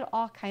pamphlets. They had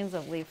all kinds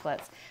of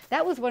leaflets.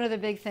 That was one of the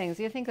big things.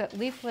 You think that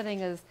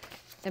leafleting is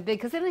a big,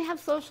 because they didn't have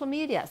social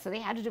media, so they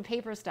had to do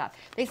paper stuff.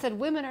 They said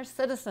women are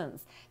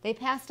citizens. They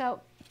passed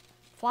out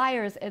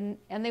flyers, and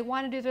they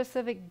want to do their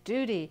civic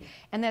duty,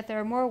 and that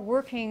there are more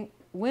working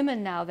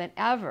women now than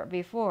ever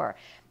before.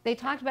 They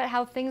talked about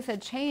how things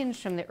had changed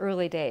from the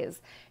early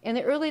days. In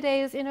the early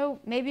days,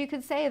 maybe you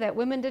could say that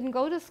women didn't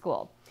go to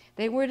school.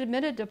 They weren't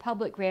admitted to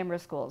public grammar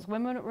schools.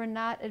 Women were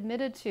not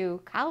admitted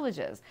to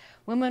colleges.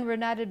 Women were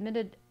not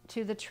admitted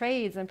to the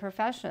trades and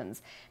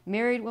professions.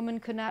 Married women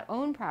could not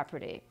own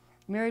property.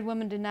 Married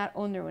women did not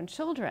own their own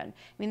children.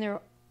 I mean, their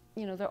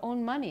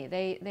own money.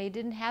 They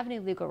didn't have any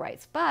legal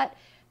rights. But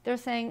they're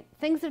saying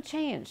things have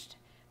changed.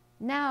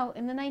 Now,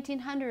 in the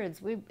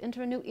 1900s, we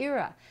enter a new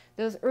era.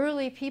 Those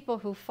early people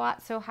who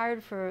fought so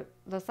hard for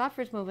the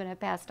suffrage movement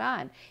have passed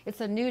on. It's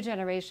a new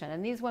generation,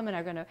 and these women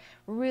are going to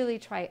really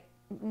try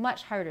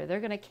much harder. They're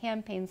going to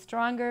campaign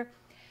stronger.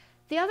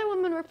 The other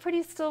women were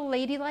pretty still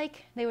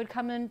ladylike. They would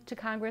come into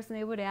Congress and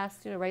they would ask,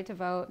 right to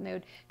vote, and they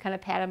would kind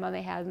of pat them on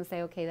the head and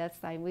say, okay, that's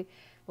fine,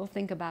 we'll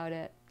think about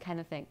it, kind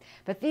of thing.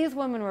 But these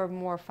women were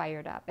more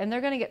fired up, and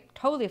they're going to get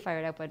totally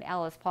fired up when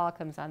Alice Paul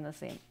comes on the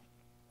scene.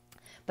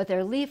 But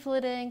they're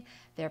leafleting,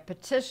 they're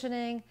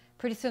petitioning.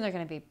 Pretty soon they're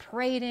going to be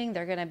parading.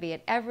 They're going to be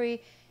at every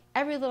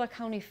little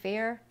county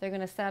fair. They're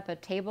going to set up a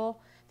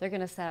table. They're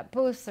going to set up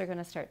booths. They're going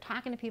to start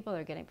talking to people.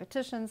 They're getting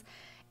petitions,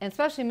 and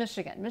especially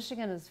Michigan.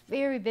 Michigan is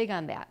very big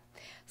on that.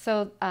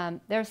 So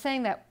they're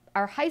saying that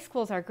our high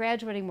schools are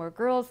graduating more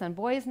girls than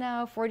boys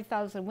now.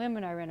 40,000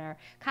 women are in our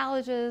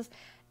colleges.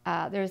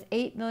 There's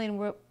 8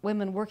 million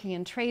women working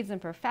in trades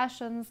and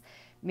professions.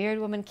 Married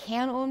women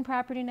can own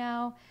property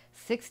now.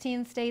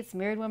 16 states,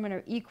 married women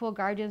are equal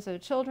guardians of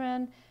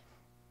children.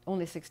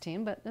 Only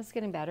 16, but it's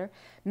getting better.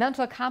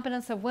 Mental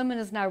competence of women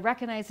is now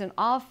recognized in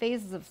all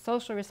phases of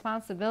social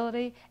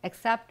responsibility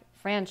except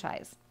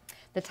franchise.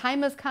 The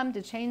time has come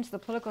to change the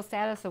political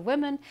status of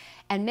women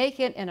and make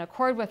it in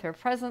accord with her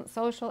present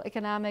social,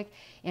 economic,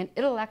 and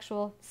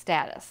intellectual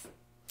status.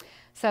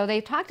 So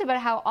they talked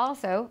about how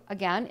also,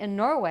 again, in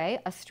Norway,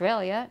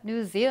 Australia,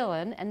 New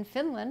Zealand, and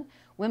Finland,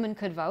 women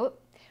could vote.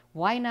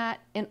 Why not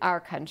in our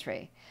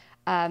country?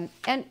 And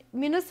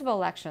municipal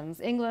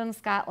elections, England,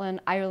 Scotland,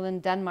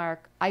 Ireland,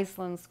 Denmark,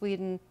 Iceland,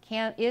 Sweden,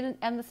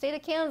 and the state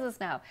of Kansas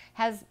now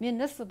has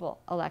municipal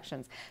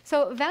elections.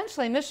 So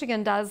eventually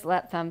Michigan does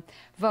let them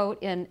vote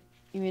in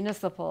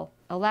municipal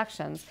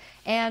elections,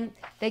 and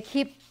they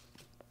keep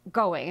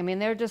going. I mean,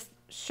 they're just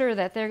sure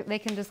that they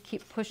can just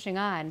keep pushing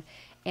on.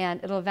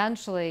 and it'll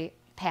eventually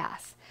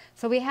pass.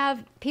 So we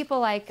have people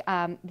like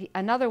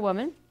another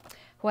woman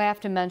who I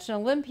have to mention,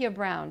 Olympia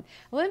Brown.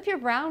 Olympia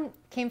Brown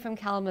came from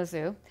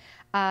Kalamazoo,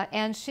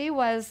 and she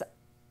was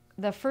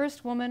the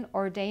first woman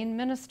ordained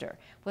minister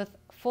with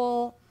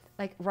full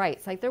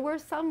rights. Like there were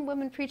some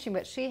women preaching,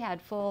 but she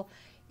had full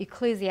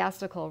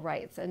ecclesiastical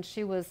rights, and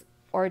she was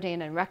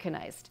ordained and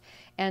recognized.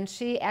 And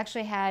she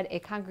actually had a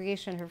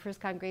congregation. Her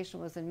first congregation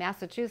was in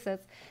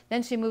Massachusetts.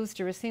 Then she moves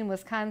to Racine,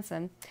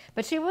 Wisconsin.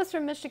 But she was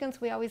from Michigan, so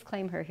we always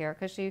claim her here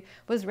because she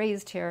was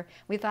raised here.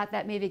 We thought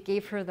that maybe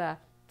gave her the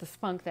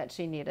spunk that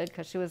she needed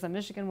because she was a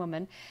Michigan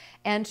woman.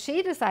 And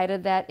she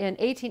decided that in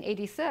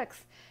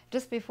 1886,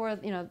 just before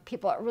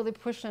people are really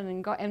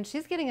pushing and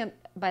she's getting it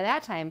by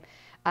that time.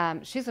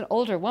 She's an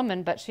older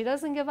woman, but she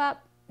doesn't give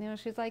up.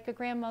 She's like a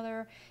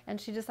grandmother, and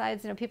she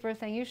decides, people are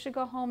saying, you should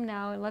go home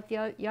now and let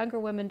the younger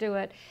women do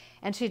it.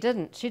 And she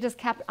didn't. She just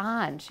kept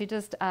on. She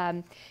just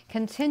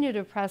continued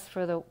to press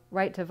for the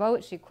right to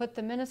vote. She quit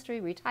the ministry,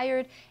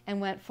 retired,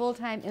 and went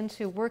full-time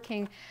into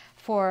working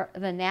for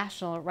the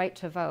national right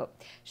to vote.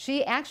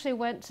 She actually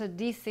went to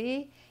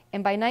D.C.,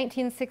 and by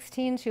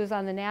 1916, she was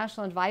on the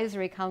National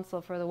Advisory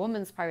Council for the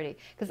Women's Party,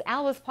 because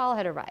Alice Paul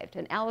had arrived.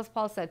 And Alice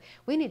Paul said,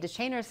 we need to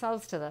chain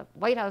ourselves to the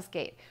White House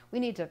gate. We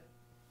need to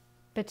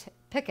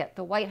picket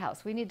the White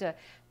House. We need to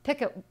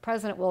picket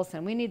President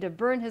Wilson. We need to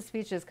burn his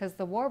speeches because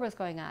the war was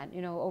going on,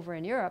 over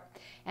in Europe.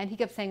 And he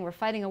kept saying, we're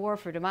fighting a war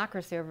for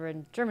democracy over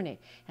in Germany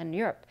and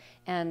Europe.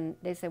 And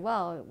they said,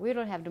 well, we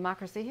don't have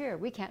democracy here.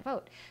 We can't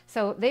vote.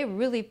 So they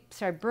really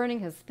started burning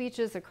his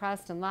speeches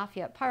across in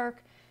Lafayette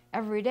Park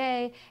every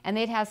day. And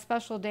they'd have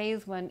special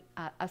days when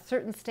a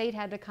certain state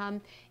had to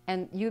come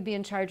and you'd be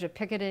in charge of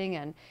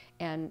picketing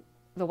and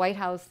the White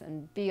House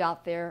and be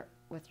out there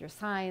with your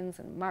signs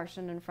and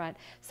marching in front.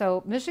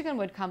 So Michigan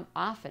would come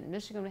often.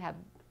 Michigan would have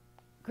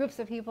groups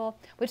of people,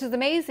 which is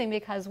amazing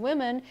because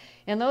women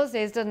in those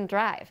days didn't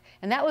drive.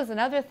 And that was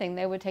another thing.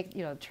 They would take,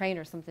 a train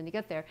or something to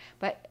get there.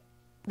 But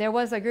there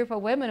was a group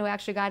of women who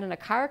actually got in a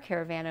car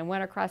caravan and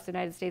went across the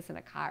United States in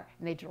a car,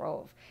 and they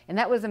drove. And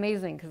that was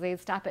amazing because they'd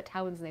stop at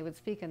towns and they would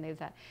speak, and they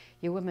thought,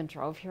 you women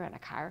drove here in a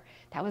car?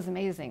 That was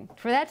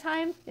For that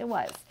time, it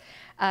was.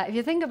 If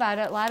you think about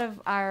it, a lot of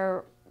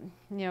our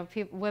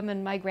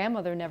women,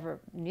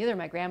 neither of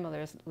my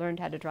grandmothers learned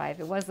how to drive.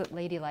 It wasn't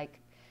ladylike.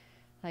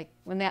 Like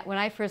when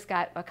I first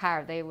got a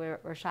car, they were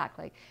shocked.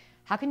 Like,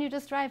 how can you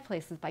just drive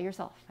places by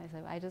yourself? I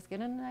said, I just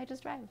get in and I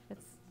just drive.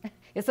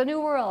 It's a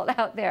new world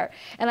out there.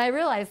 And I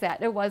realized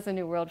that it was a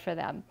new world for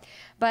them.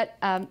 But,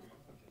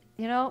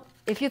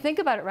 if you think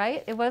about it,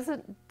 right, that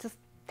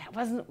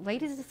wasn't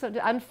ladies. So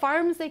on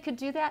farms, they could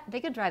do that. They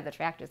could drive the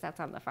tractors. That's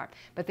on the farm.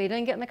 But they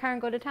didn't get in the car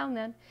and go to town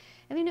then.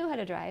 And they knew how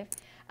to drive.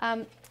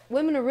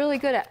 Women are really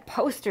good at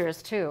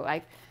posters, too.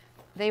 Like,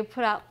 they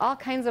put out all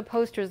kinds of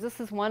posters. This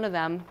is one of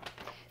them.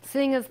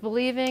 Seeing is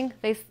believing.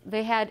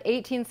 They had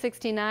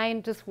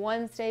 1869, just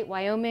one state,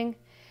 Wyoming.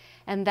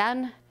 And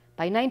then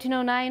by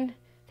 1909,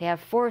 they have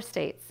 4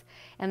 states.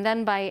 And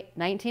then by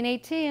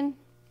 1918,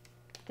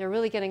 they're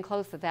really getting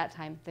close at that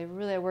time. They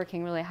really are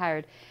working really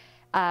hard.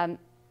 By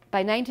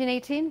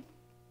 1918,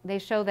 they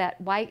show that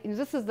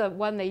this is the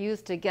one they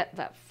used to get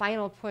that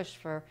final push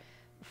for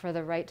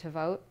the right to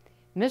vote.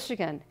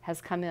 Michigan has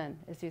come in,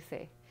 as you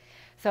see.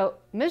 So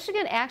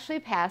Michigan actually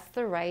passed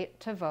the right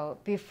to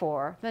vote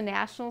before the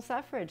national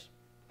suffrage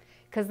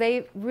because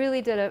they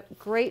really did a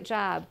great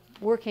job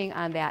working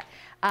on that.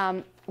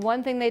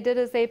 One thing they did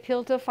is they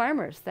appealed to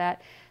farmers,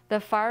 that the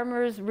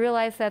farmers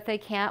realized that they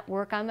can't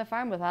work on the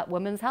farm without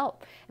women's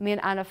help. I mean,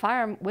 on a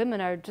farm,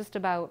 women are just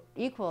about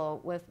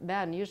equal with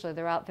men. Usually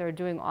they're out there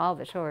doing all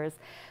the chores.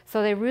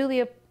 So they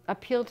really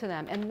appealed to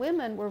them. And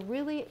women were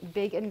really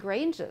big in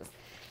granges.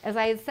 As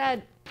I had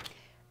said,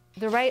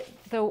 the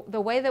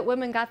way that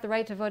women got the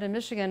right to vote in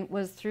Michigan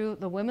was through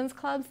the women's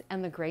clubs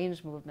and the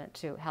Grange movement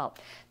to help.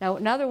 Now,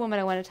 another woman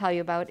I want to tell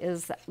you about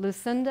is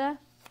Lucia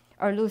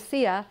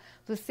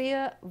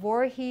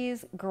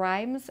Voorhees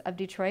Grimes of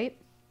Detroit.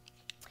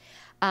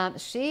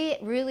 She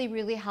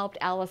really helped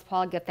Alice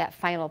Paul get that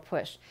final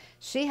push.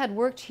 She had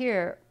worked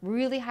here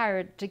really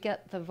hard to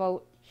get the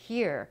vote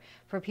here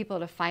for people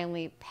to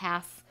finally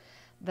pass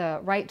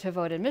the right to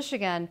vote in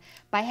Michigan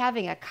by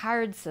having a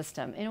card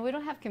system. We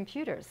don't have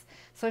computers.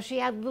 So she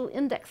had little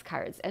index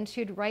cards, and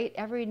she'd write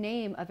every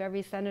name of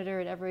every senator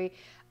and every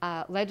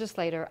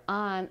legislator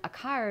on a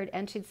card,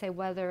 and she'd say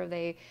whether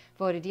they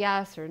voted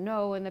yes or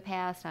no in the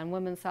past on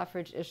women's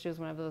suffrage issues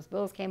whenever those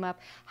bills came up,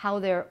 how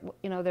their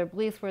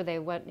beliefs were. They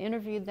went and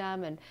interviewed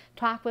them and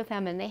talked with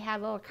them, and they had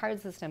a little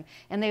card system,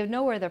 and they would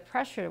know where the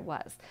pressure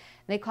was.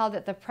 They called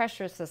it the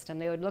pressure system.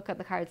 They would look at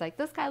the cards like,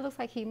 this guy looks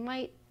like he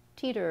might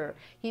teeter.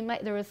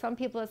 There were some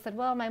people that said,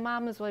 well, my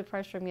mom is really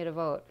pressuring me to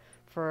vote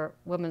for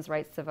women's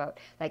rights to vote.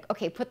 Like,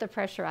 okay, put the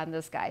pressure on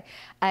this guy.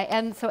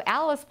 And so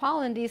Alice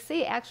Paul in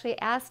D.C. actually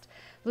asked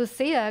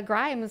Lucia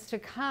Grimes to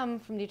come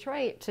from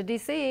Detroit to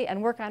D.C.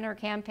 and work on her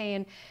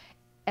campaign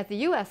at the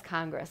U.S.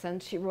 Congress,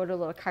 and she wrote a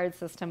little card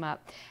system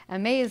up.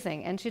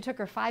 Amazing. And she took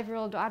her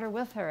 5-year-old daughter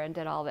with her and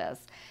did all this.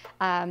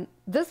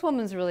 This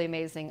woman's really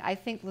amazing. I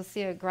think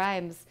Lucia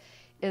Grimes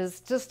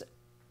is just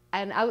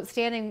an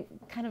outstanding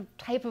kind of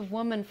type of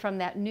woman from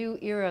that new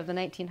era of the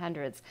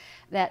 1900s,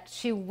 that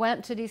she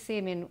went to DC. I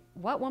mean,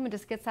 what woman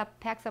just gets up,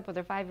 packs up with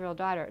her 5-year-old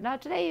daughter? Now,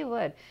 today you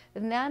would.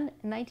 And then,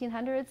 in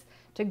 1900s,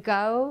 to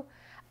go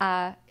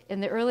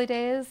in the early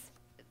days,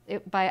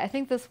 I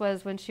think this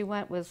was when she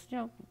went, was,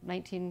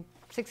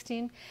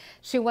 1916.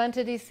 She went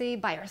to DC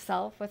by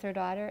herself with her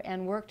daughter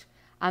and worked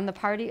on the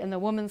party, in the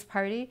Women's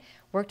Party,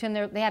 worked in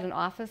there. They had an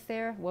office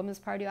there, Women's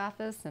Party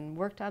office, and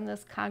worked on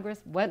this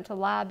Congress, went to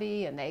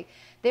lobby, and they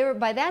were,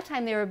 by that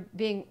time, they were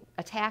being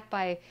attacked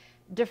by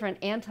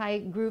different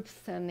anti-groups,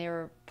 and they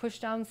were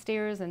pushed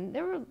downstairs, and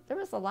there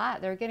was a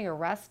lot. They were getting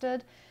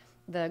arrested.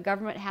 The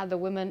government had the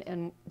women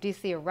in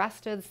DC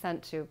arrested,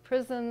 sent to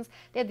prisons.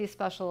 They had these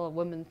special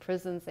women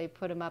prisons. They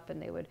put them up,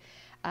 and they would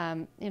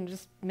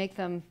just make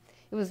them.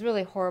 It was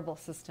really a horrible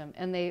system.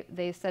 And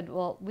they said,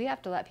 well, we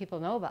have to let people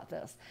know about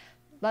this.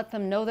 Let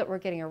them know that we're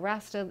getting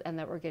arrested and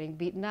that we're getting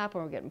beaten up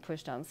and we're getting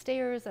pushed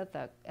downstairs at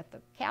the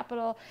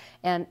Capitol,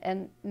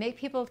 and make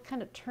people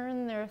kind of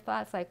turn their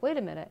thoughts like, wait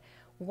a minute,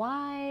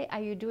 why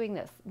are you doing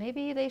this?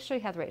 Maybe they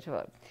should have the right to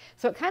vote.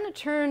 So it kind of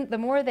turned, the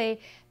more they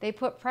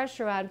put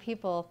pressure on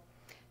people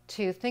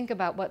to think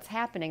about what's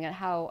happening and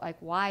how, like,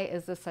 why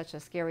is this such a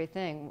scary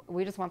thing?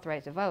 We just want the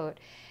right to vote.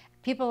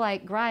 People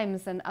like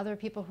Grimes and other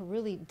people who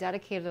really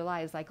dedicated their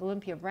lives, like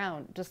Olympia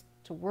Brown, just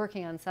to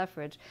working on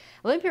suffrage.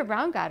 Olympia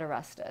Brown got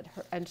arrested,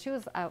 and she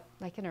was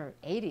like in her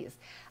 80s.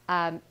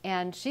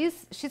 And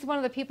she's one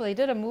of the people, they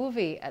did a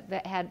movie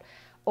that had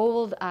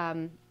old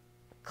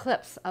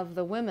clips of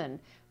the women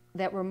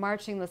that were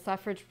marching the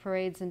suffrage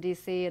parades in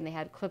DC, and they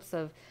had clips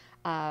of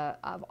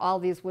all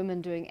these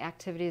women doing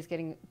activities,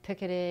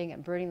 picketing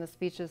and burning the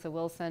speeches of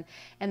Wilson.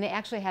 And they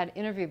actually had an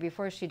interview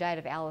before she died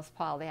of Alice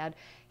Paul. They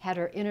had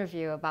her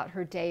interview about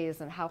her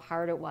days and how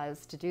hard it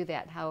was to do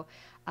that, and how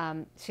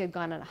she had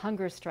gone on a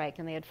hunger strike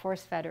and they had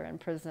force-fed her in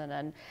prison,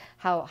 and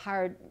how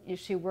hard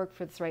she worked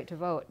for this right to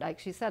vote. Like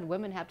she said,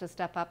 women have to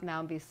step up now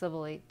and be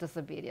civilly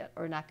disobedient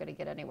or not going to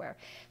get anywhere.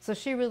 So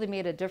she really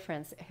made a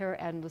difference. Her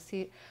and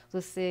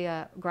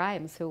Lucia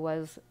Grimes, who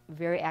was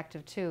very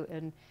active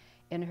too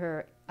in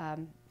her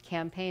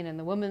campaign, and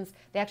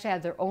they actually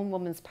had their own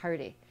women's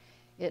party.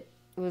 It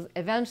was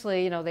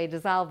eventually, they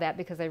dissolved that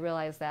because they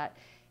realized that,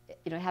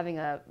 having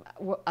a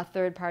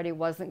third party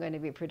wasn't going to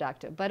be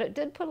productive. But it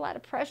did put a lot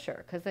of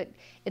pressure because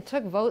it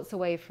took votes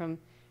away from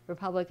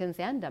Republicans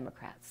and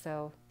Democrats.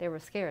 So they were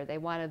scared. They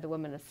wanted the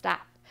women to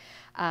stop.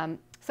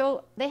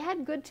 So they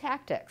had good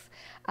tactics.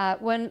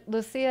 When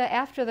Lucia,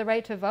 after the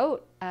right to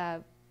vote,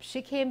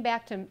 she came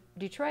back to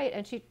Detroit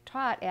and she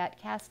taught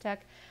at Cass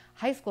Tech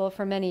High School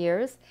for many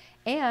years,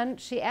 and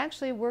she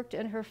actually worked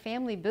in her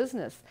family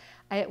business.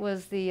 It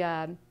was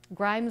the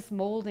Grimes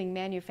Molding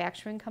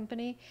Manufacturing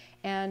Company,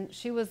 and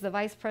she was the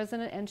vice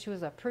president and she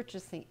was a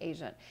purchasing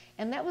agent.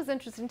 And that was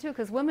interesting too,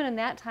 because women in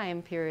that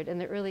time period, in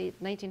the early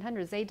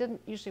 1900s, they didn't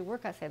usually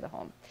work outside the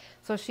home.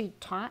 So she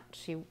taught,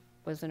 she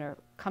was in her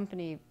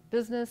company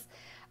business.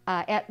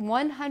 At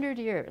 100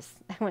 years,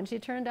 when she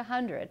turned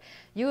 100,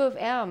 U of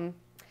M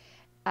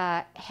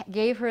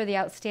gave her the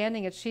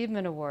Outstanding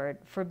Achievement Award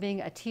for being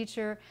a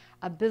teacher,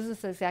 a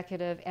business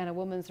executive, and a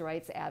women's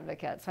rights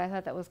advocate. So I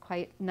thought that was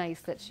quite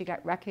nice that she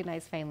got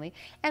recognized finally,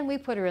 and we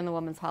put her in the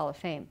Women's Hall of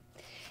Fame.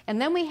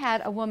 And then we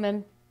had a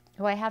woman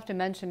who I have to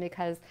mention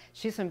because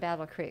she's from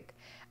Battle Creek,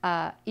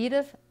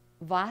 Edith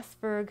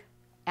Vosburgh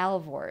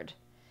Alvord.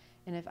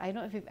 And I don't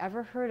know if you've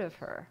ever heard of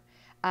her.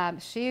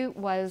 She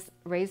was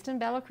raised in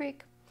Battle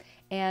Creek,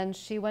 and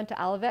she went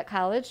to Olivet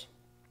College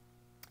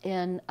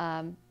in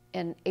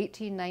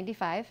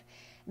 1895.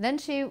 Then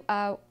she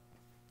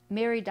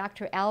married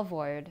Dr.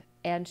 Alvord,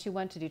 and she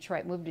went to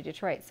Detroit, moved to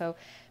Detroit.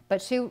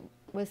 But she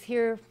was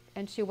here,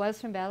 and she was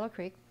from Battle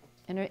Creek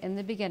in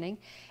the beginning.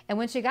 And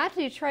when she got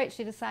to Detroit,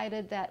 she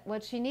decided that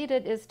what she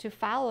needed is to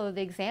follow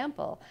the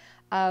example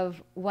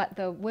of what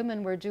the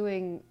women were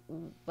doing,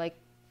 like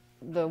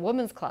the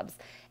women's clubs.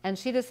 And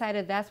she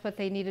decided that's what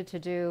they needed to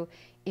do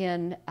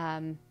in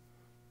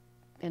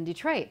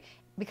Detroit.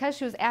 Because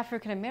she was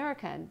African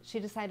American,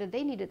 she decided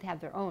they needed to have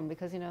their own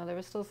because, there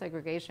was still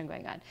segregation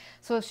going on.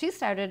 So she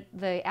started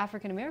the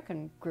African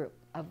American group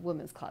of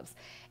women's clubs.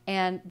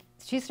 And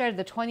she started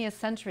the 20th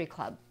Century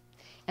Club.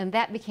 And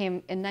that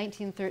became, in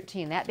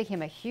 1913, that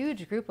became a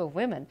huge group of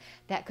women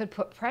that could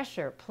put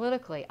pressure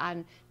politically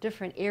on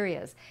different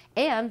areas.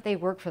 And they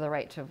worked for the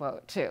right to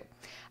vote, too.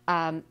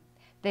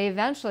 She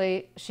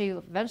eventually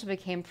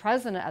became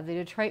president of the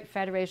Detroit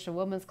Federation of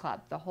Women's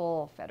Club, the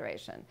whole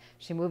federation.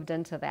 She moved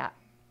into that.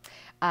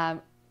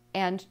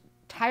 And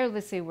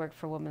tirelessly worked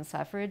for women's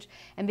suffrage.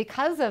 And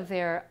because of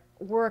their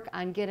work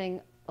on getting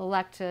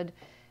elected,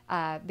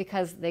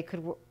 because they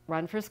could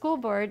run for school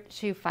board,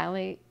 she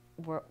finally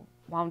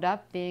wound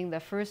up being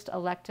the first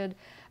elected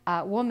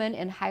woman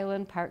in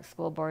Highland Park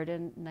School Board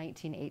in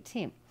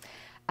 1918.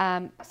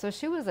 So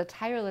she was a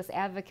tireless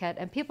advocate,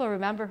 and people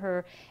remember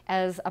her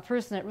as a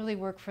person that really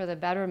worked for the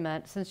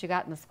betterment since she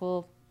got in the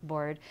school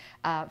board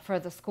for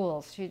the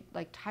schools. She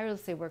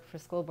tirelessly worked for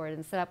school board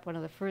and set up one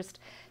of the first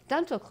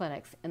dental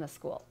clinics in the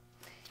school.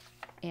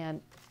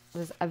 And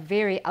was a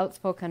very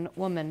outspoken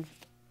woman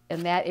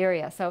in that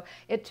area. So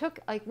it took,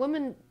 like,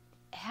 women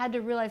had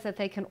to realize that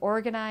they can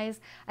organize.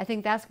 I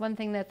think that's one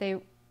thing that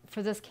they,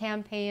 for this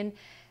campaign,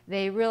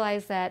 they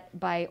realized that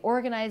by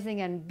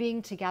organizing and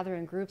being together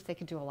in groups, they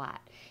could do a lot.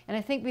 And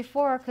I think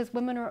before, because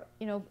women are,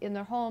 you know, in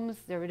their homes,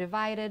 they were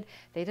divided,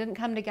 they didn't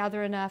come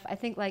together enough. I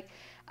think like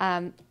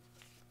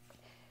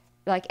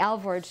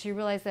Alvord, she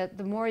realized that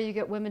the more you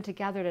get women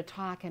together to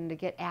talk and to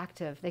get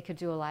active, they could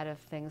do a lot of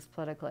things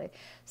politically.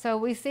 So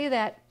we see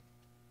that.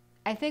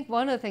 I think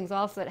one of the things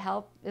also that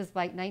helped is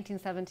like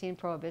 1917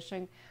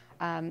 Prohibition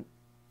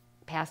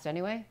passed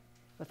anyway.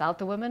 Without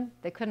the women,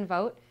 they couldn't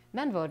vote.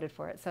 Men voted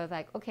for it. So it's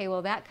like, okay,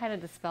 well, that kind of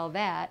dispelled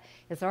that.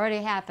 It's already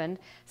happened.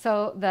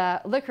 So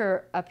the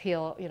liquor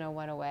appeal, you know,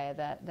 went away.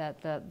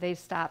 They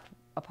stopped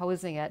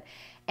opposing it.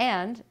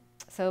 And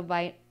so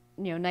by,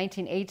 you know,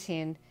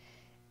 1918,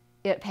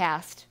 it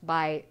passed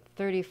by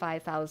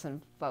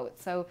 35,000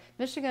 votes. So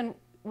Michigan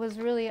was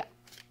really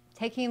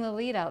taking the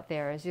lead out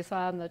there, as you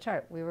saw on the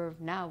chart. We were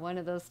now one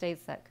of those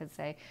states that could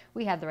say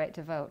we had the right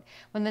to vote.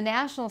 When the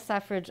National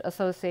Suffrage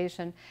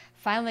Association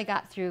finally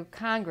got through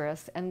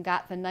Congress and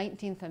got the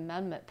 19th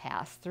Amendment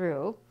passed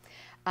through,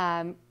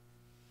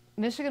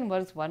 Michigan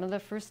was one of the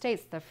first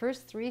states, the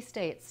first 3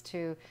 states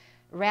to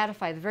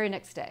ratify the very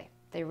next day.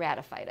 They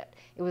ratified it.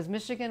 It was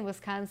Michigan,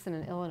 Wisconsin,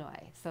 and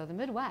Illinois. So the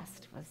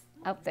Midwest was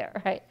up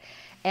there, right?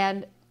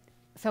 And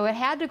so it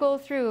had to go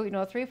through, you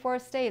know,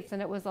 3-4 states,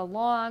 and it was a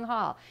long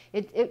haul.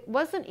 It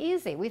wasn't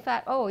easy. We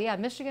thought, oh yeah,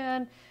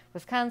 Michigan,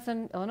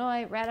 Wisconsin,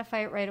 Illinois, ratify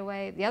it right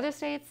away. The other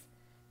states,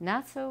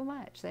 not so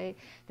much.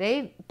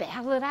 They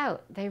battled it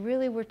out. They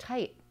really were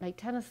tight. Like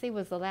Tennessee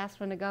was the last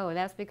one to go, and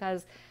that's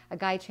because a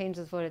guy changed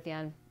his vote at the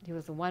end. He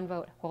was a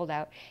 1-vote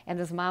holdout, and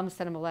his mom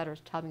sent him a letter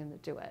telling him to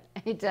do it.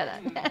 He did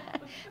it.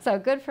 So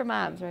good for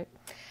moms,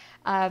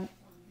 right?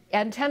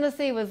 And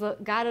Tennessee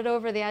got it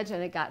over the edge,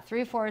 and it got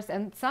 3/4.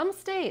 And some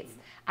states,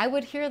 I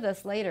would hear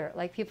this later,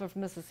 like people from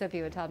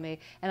Mississippi would tell me,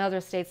 and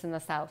other states in the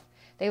South.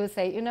 They would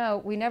say, you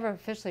know, we never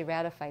officially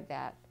ratified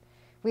that.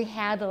 We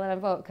had to let them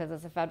vote because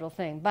it's a federal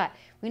thing, but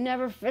we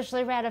never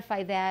officially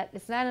ratified that.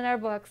 It's not in our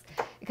books,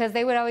 because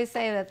they would always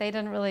say that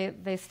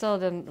they still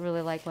didn't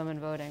really like women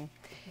voting.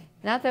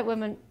 Not that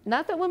women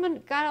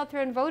got out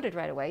there and voted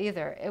right away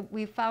either.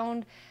 We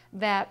found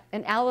that,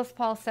 and Alice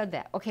Paul said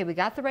that, okay, we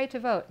got the right to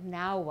vote,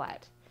 now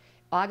what?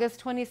 August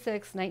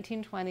 26,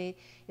 1920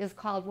 is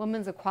called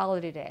Women's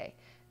Equality Day,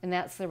 and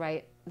that's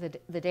the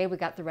day we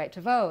got the right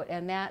to vote,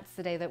 and that's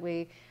the day that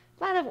a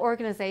lot of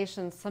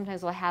organizations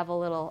sometimes will have a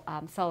little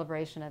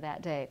celebration of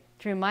that day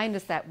to remind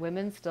us that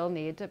women still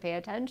need to pay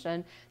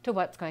attention to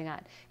what's going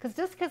on. Because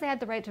just because they had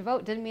the right to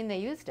vote didn't mean they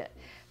used it.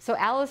 So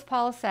Alice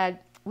Paul said,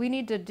 we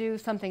need to do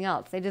something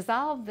else. They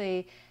dissolved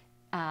the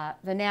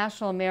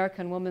National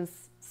American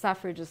Women's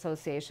Suffrage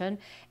Association,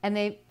 and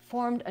they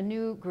formed a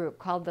new group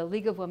called the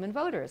League of Women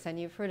Voters, and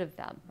you've heard of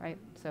them, right?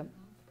 So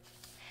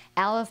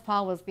Alice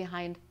Paul was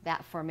behind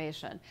that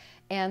formation.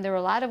 And there were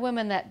a lot of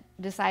women that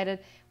decided,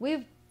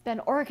 we've been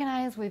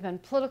organized, we've been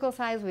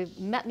politicized, we've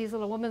met in these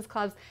little women's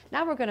clubs,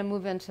 now we're going to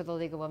move into the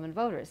League of Women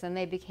Voters. And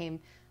they became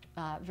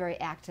very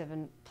active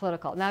and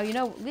political. Now, you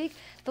know,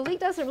 the League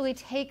doesn't really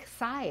take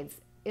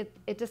sides,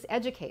 it just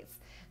educates.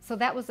 So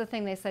that was the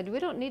thing. They said, we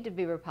don't need to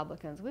be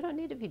Republicans, we don't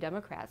need to be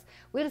Democrats,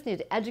 we just need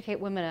to educate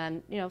women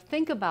on, you know,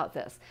 think about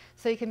this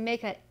so you can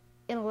make an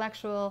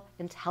intellectual,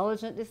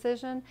 intelligent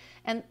decision.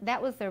 And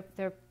that was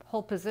their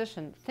whole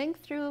position. Think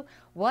through,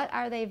 what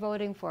are they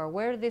voting for?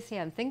 Where do they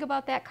stand? Think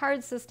about that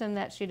card system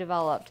that she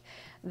developed,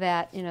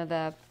 that, you know,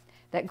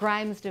 that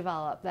Grimes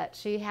developed, that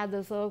she had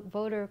those little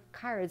voter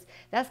cards.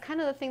 That's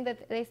kind of the thing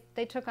that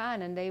they took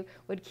on, and they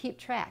would keep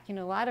track. You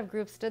know, a lot of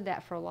groups did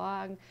that for a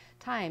long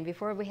time.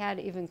 Before we had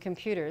even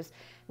computers,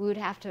 we would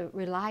have to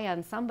rely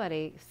on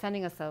somebody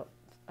sending us a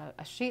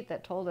sheet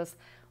that told us,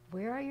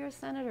 where are your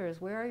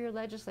senators? Where are your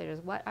legislators?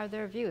 What are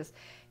their views?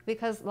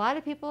 Because a lot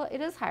of people,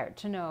 it is hard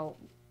to know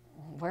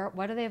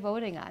what are they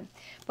voting on.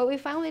 But we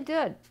finally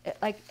did.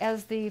 Like,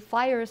 as the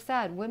flyer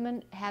said,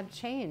 women have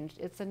changed.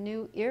 It's a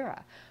new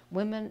era.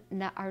 Women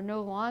are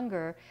no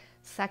longer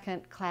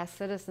second-class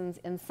citizens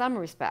in some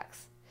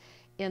respects,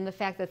 in the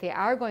fact that they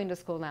are going to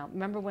school now.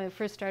 Remember when we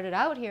first started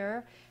out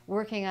here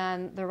working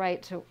on the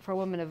right for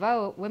women to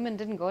vote, women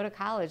didn't go to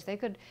college.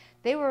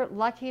 They were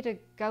lucky to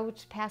go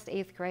past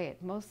 8th grade.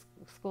 Most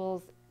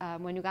schools,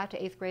 when you got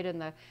to 8th grade in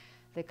the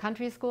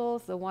country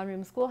schools, the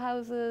one-room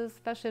schoolhouses,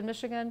 especially in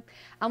Michigan,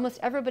 almost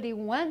everybody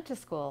went to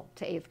school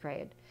to 8th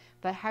grade,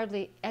 but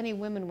hardly any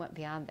women went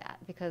beyond that,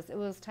 because it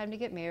was time to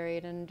get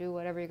married and do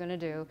whatever you're going to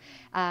do.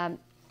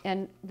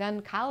 And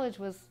then college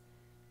was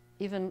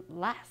even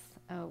less.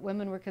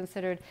 Women were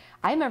considered,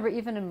 I remember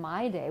even in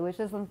my day, which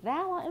isn't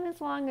that long,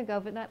 it's long ago,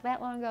 but not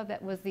that long ago,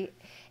 that was the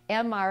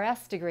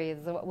MRS degrees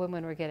of what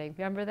women were getting.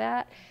 Remember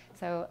that?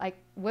 So like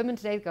women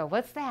today go,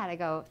 what's that? I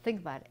go,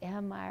 think about it,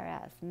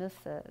 MRS,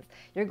 Mrs.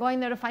 You're going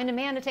there to find a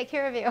man to take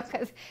care of you,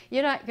 because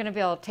you're not going to be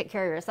able to take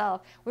care of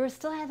yourself. We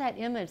still had that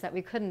image that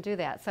we couldn't do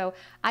that. So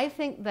I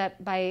think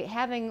that by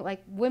having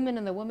like women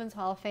in the Women's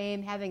Hall of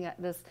Fame, having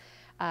this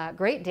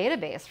great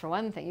database for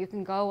one thing. You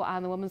can go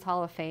on the Women's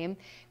Hall of Fame,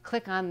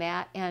 click on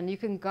that, and you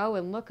can go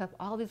and look up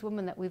all these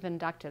women that we've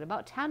inducted.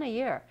 About 10 a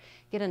year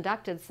get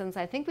inducted since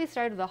I think we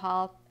started the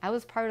hall. I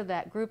was part of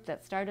that group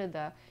that started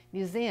the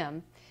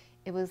museum.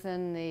 It was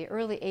in the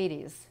early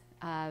 80s.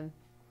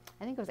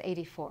 I think it was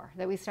 84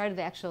 that we started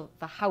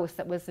the house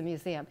that was the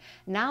museum.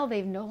 Now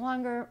they've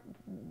melded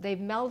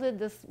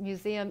this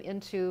museum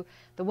into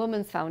the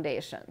Women's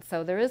Foundation.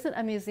 So there isn't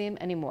a museum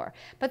anymore,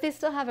 but they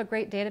still have a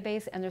great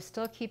database, and they're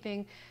still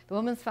keeping, the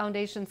Women's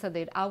Foundation said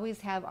they'd always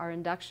have our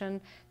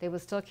induction. They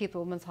would still keep the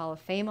Women's Hall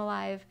of Fame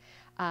alive.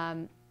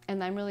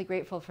 And I'm really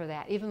grateful for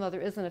that. Even though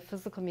there isn't a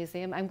physical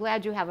museum, I'm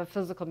glad you have a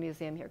physical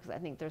museum here because I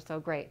think they're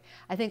so great.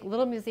 I think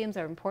little museums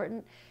are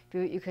important.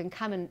 You can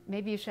come and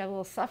maybe you should have a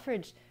little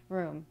suffrage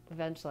room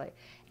eventually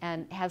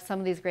and have some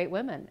of these great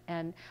women.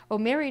 And, oh,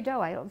 Mary Doe,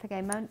 I don't think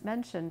I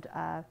mentioned,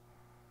 well,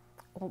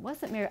 it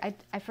wasn't Mary,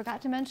 I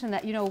forgot to mention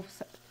that, you know,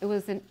 it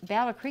was in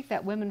Battle Creek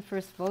that women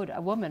first voted,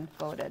 a woman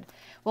voted.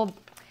 Well,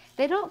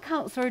 they don't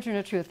count Sojourner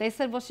of Truth. They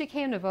said, well, she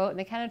came to vote, and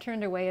they kind of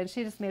turned her away, and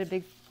she just made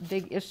a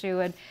big issue,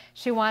 and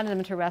she wanted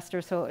them to arrest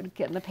her so it would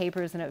get in the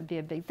papers and it would be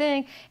a big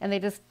thing, and they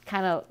just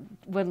kind of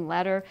wouldn't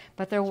let her.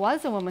 But there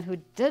was a woman who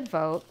did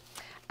vote,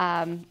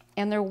 and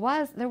there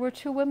were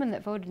 2 women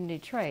that voted in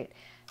Detroit,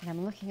 and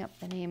I'm looking up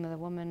the name of the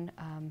woman.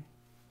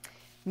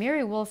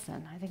 Mary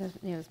Wilson, I think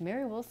it was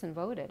Mary Wilson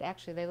voted.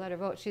 Actually, they let her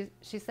vote.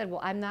 She said, well,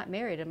 I'm not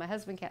married, and my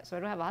husband can't, so I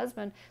don't have a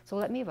husband, so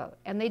let me vote.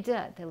 And they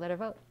did. They let her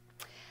vote.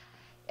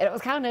 It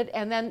was counted,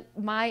 and then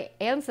my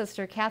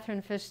ancestor,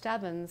 Catherine Fish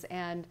Stebbins,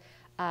 and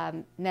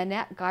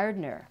Nanette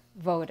Gardner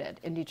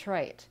voted in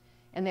Detroit,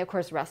 and they, of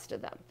course,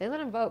 arrested them. They let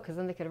them vote because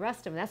then they could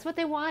arrest them. That's what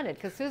they wanted,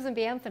 because Susan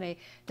B. Anthony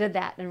did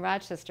that in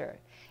Rochester.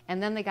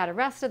 And then they got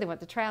arrested, they went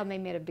to trial, and they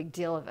made a big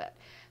deal of it.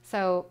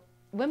 So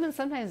women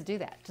sometimes do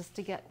that just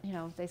to get, you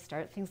know, they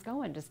start things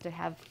going, just to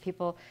have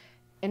people,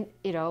 and,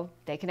 you know,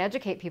 they can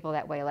educate people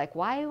that way. Like,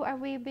 why are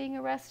we being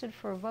arrested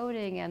for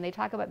voting? And they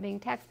talk about being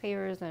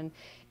taxpayers, and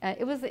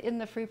it was in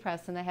the Free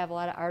Press, and they have a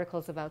lot of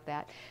articles about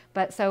that.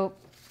 But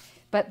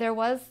there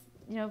was,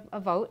 you know,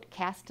 a vote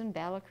cast in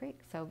Battle Creek.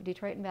 So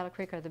Detroit and Battle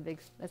Creek are the big,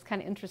 that's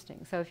kind of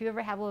interesting. So if you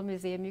ever have a little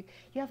museum, you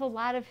have a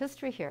lot of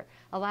history here.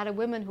 A lot of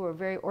women who are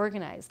very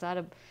organized, a lot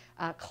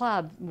of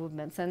club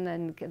movements, and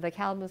then the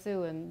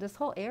Kalamazoo and this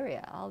whole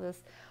area,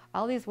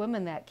 all these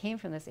women that came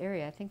from this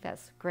area. I think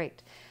that's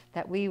great,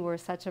 that we were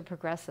such a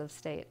progressive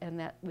state, and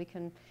that we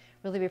can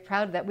really be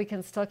proud that we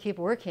can still keep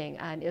working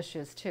on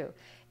issues too.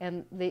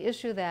 And the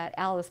issue that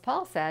Alice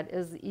Paul said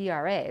is the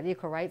ERA, the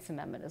Equal Rights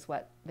Amendment, is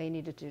what they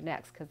need to do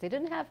next, because they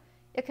didn't have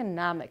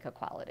economic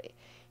equality.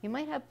 You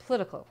might have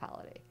political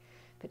equality,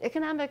 but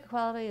economic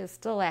equality is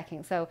still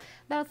lacking. So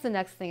that's the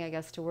next thing, I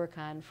guess, to work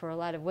on for a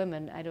lot of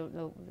women. I don't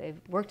know, they've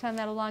worked on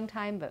that a long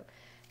time, but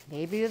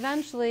maybe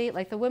eventually,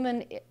 like the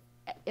women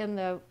in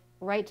the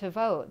right to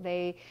vote,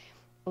 a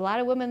lot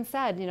of women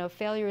said, you know,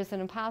 failure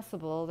isn't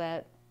impossible,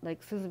 that,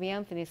 like Susan B.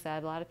 Anthony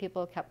said, a lot of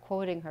people kept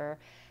quoting her,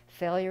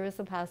 failure is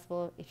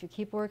impossible. If you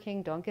keep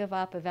working, don't give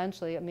up.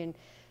 Eventually, I mean,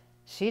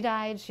 she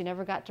died, she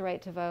never got the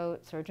right to vote.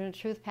 Sojourner of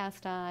Truth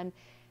passed on.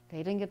 They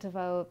didn't get to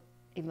vote,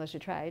 even though she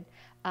tried.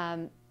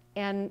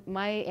 And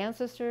my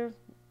ancestor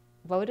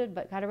voted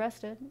but got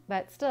arrested.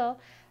 But still,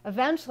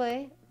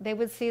 eventually, they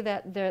would see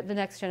that the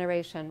next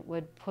generation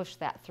would push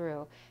that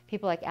through.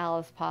 People like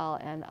Alice Paul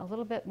and a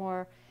little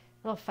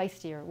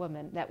feistier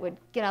women that would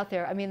get out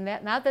there. I mean,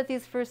 not that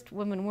these first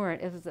women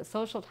weren't, it was that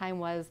social time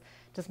was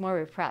just more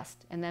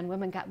repressed, and then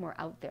women got more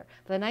out there.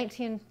 But the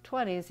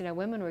 1920s, you know,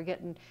 women were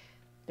getting,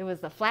 there was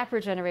the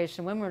flapper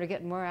generation, women were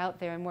getting more out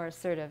there and more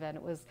assertive, and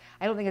it was,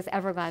 I don't think it's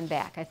ever gone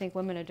back. I think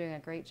women are doing a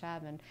great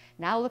job, and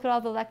now look at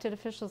all the elected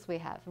officials we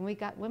have, and we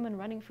got women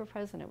running for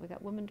president, we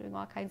got women doing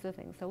all kinds of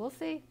things, so we'll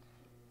see.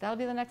 That'll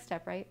be the next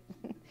step, right?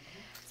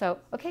 So,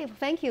 okay, well,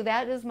 thank you.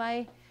 That is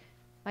my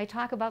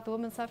talk about the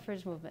women's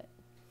suffrage movement.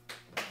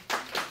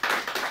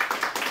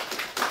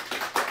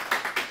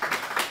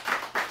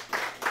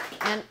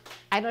 And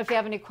I don't know if you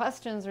have any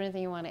questions or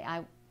anything you want to,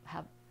 I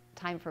have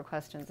time for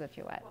questions if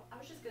you want. Well, I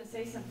was just going to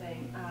say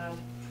something.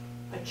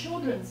 A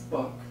children's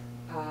book,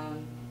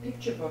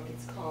 picture book,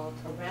 it's called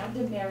Around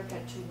America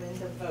to Win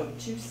the Vote,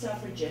 Two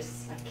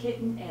Suffragists, a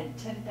Kitten and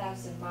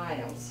 10,000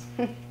 Miles.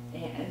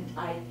 And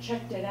I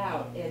checked it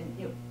out, and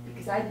you know,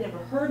 because I'd never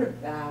heard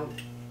about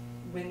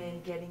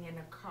women getting in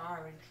a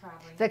car and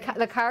traveling.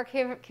 The car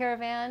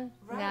caravan?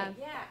 Right,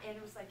 Yeah. And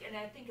it was like, and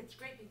I think it's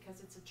great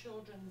because it's a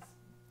children's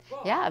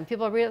book. Yeah, and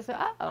people read it and say,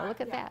 oh,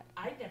 look at that.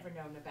 I'd never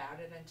known about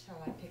it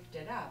until I picked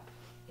it up,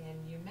 and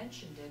you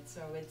mentioned it,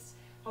 so it's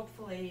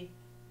hopefully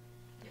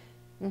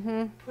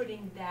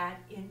putting that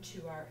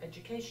into our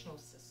educational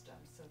system.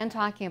 So and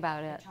talking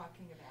about it.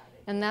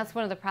 And that's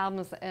one of the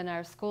problems in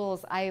our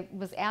schools. I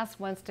was asked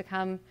once to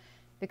come,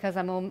 because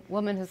I'm a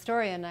woman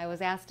historian, I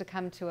was asked to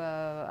come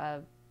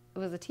to it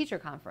was a teacher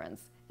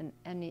conference,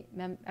 and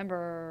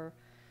remember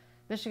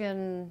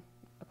Michigan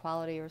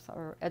Equality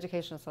or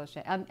Education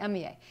Association,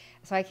 MEA.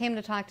 So I came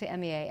to talk to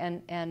MEA,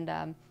 and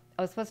I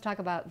was supposed to talk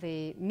about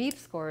the MEP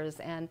scores,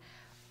 and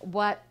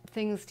what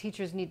things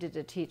teachers needed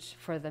to teach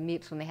for the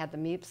MEPS when they had the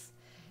MEPS,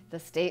 the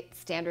state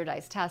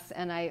standardized tests.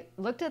 And I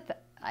looked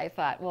at I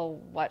thought,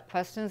 well, what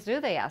questions do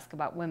they ask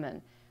about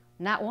women?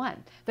 Not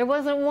one. There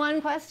wasn't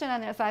one question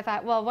on there. So I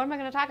thought, well, what am I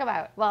going to talk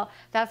about? Well,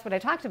 that's what I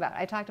talked about.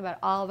 I talked about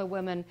all the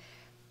women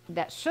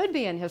that should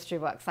be in history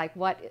books. Like,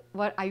 what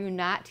are you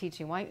not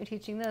teaching? Why aren't you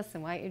teaching this?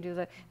 And why don't you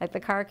do the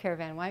car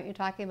caravan? Why aren't you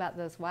talking about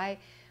this? Why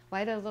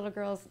do little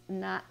girls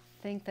not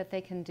think that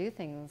they can do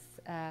things?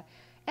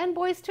 And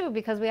boys too,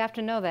 because we have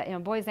to know that, you know,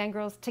 boys and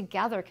girls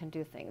together can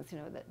do things, you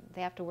know, that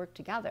they have to work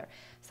together.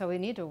 So we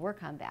need to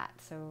work on that.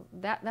 So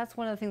that's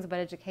one of the things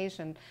about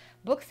education.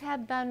 Books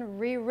have been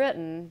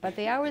rewritten, but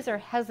they always are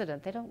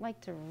hesitant. They don't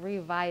like to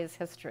revise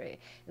history.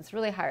 It's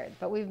really hard.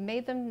 But we've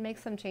made them make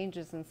some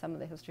changes in some of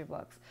the history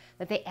books,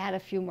 that they add a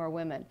few more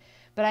women.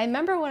 But I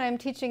remember when I'm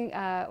teaching,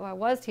 well, I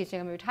was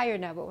teaching, I'm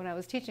retired now, but when I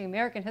was teaching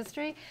American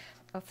history,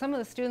 some of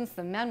the students,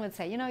 the men would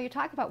say, you know, you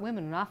talk about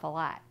women an awful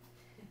lot.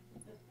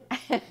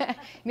 I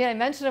mean, I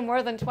mentioned them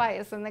more than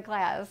twice in the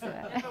class.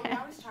 Yeah, but we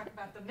always talk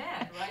about the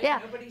men, right?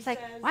 Yeah, Nobody it's says.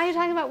 like, why are you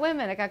talking about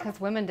women? I go,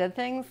 because women did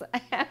things.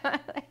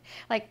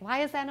 Like,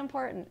 why is that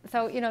important?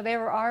 So, you know, they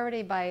were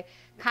already by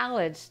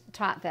college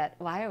taught that,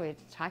 why are we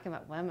talking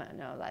about women?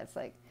 No, that's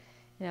like,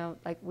 you know,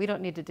 like, we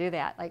don't need to do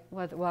that. Like,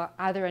 well,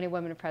 are there any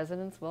women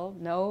presidents? Well,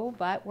 no,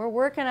 but we're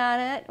working on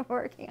it,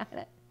 working on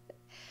it.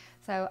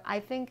 So I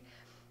think,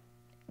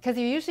 because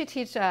you usually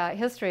teach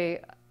history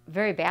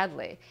very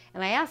badly.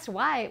 And I asked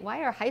why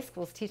are high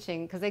schools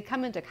teaching, because they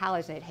come into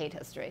college and they'd hate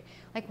history.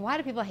 Like, why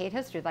do people hate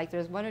history? Like,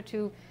 there's one or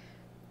two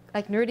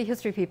like nerdy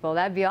history people,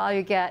 that'd be all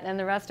you get, and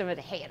the rest of it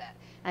hate it.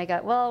 And I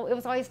got, well, it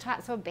was always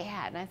taught so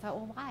bad. And I thought,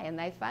 well, why? And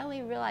I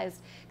finally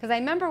realized, because I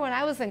remember when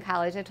I was in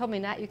college, they told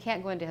me, you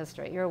can't go into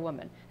history, you're a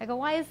woman. I go,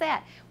 why is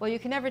that? Well, you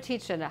can never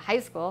teach in a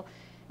high school.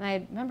 And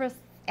I remember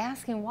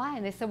asking why,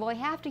 and they said, well, we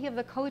have to give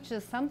the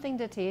coaches something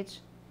to teach.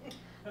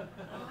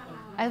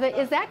 I was like,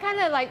 is that kind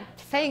of like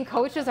saying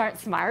coaches aren't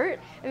smart?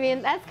 I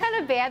mean, that's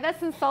kind of bad.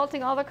 That's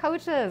insulting all the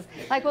coaches.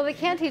 Like, well, they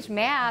can't teach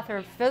math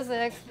or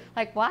physics.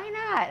 Like, why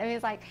not? I mean,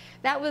 it's like,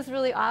 that was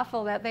really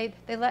awful that they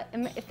let,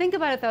 think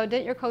about it though,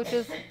 didn't your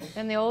coaches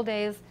in the old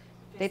days,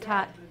 they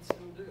taught,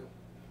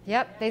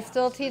 yep, they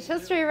still teach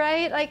history,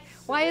 right? Like,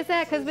 why is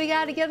that? Because we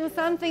got to give them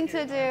something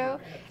to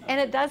do. And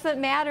it doesn't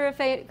matter if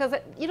they, because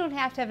you don't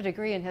have to have a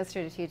degree in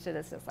history to teach it.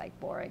 It's just like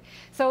boring.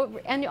 So,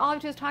 and all you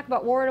do is talk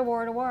about war to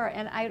war to war.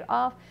 And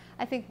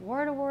I think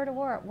war to war to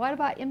war. What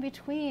about in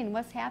between?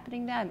 What's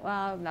happening then?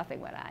 Well, nothing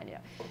went on, you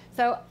know.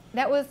 So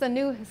that was the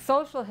new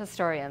social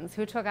historians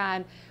who took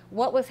on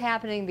what was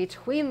happening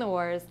between the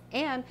wars.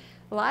 And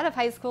a lot of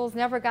high schools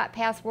never got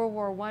past World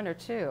War I or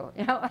II.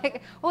 You know,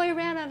 like, oh, we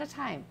ran out of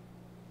time.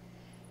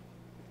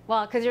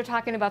 Well, because you're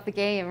talking about the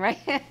game, right?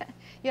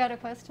 You had a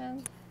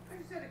question? I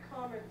just had a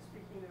comment,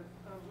 speaking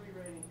of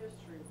rewriting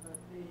history, but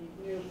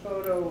the new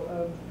photo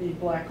of the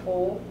black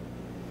hole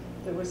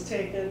that was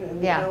taken,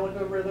 and the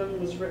algorithm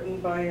was written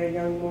by a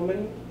young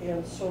woman,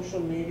 and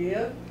social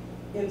media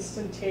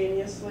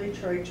instantaneously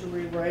tried to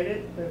rewrite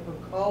it, but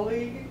her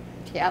colleague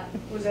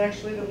was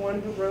actually the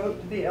one who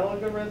wrote the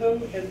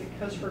algorithm, and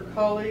because her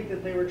colleague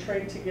that they were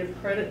trying to give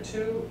credit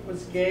to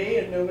was gay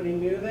and nobody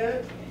knew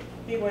that,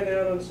 he went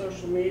out on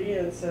social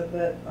media and said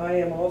that I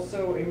am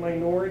also a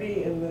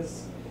minority in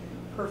this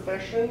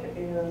profession,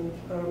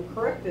 and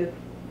corrected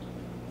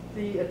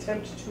the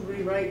attempt to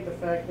rewrite the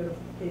fact that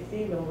a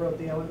female wrote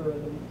the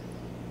algorithm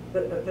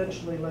that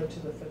eventually led to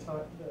the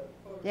photograph.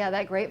 Yeah,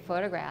 that great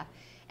photograph.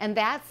 And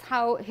that's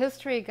how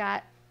history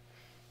got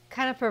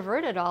kind of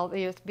perverted all the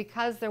years,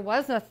 because there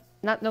was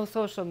no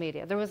social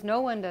media. There was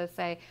no one to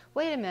say,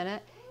 wait a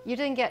minute, you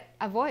didn't get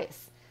a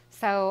voice.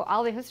 So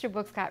all the history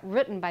books got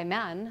written by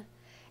men,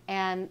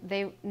 and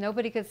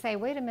nobody could say,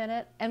 wait a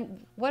minute.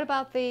 And what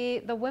about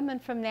the women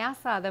from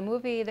NASA, the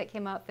movie that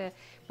came out,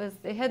 was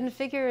the Hidden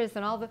Figures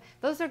and all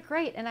those are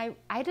great. And I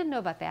didn't know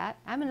about that.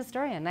 I'm an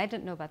historian, and I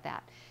didn't know about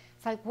that.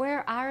 It's like,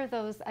 where are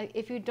those,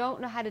 if you don't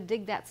know how to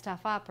dig that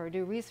stuff up or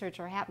do research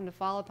or happen to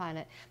fall upon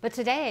it. But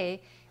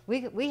today,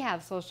 we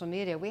have social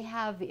media, we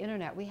have the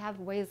internet, we have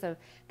ways of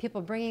people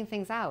bringing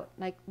things out.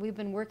 Like, we've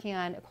been working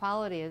on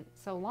equality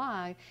so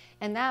long,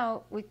 and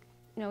now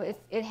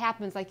it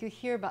happens, like you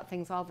hear about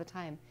things all the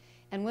time.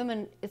 And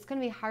women, it's going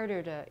to be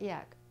harder to,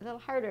 a little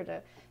harder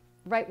to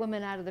write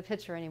women out of the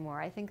picture anymore.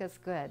 I think that's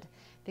good,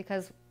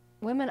 because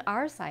women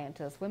are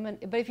scientists, but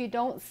if you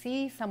don't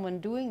see someone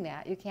doing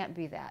that, you can't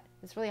be that.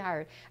 It's really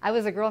hard. I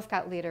was a Girl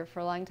Scout leader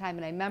for a long time,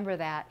 and I remember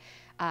that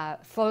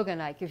slogan,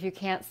 like, if you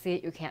can't see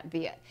it, you can't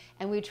be it.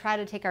 And we try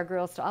to take our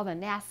girls to all the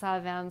NASA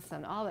events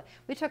and all that.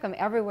 We took them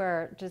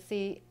everywhere to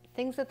see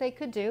things that they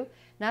could do.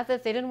 Not that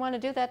if they didn't want to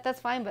do that, that's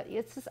fine, but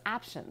it's just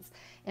options.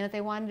 And if they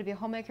wanted to be a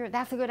homemaker,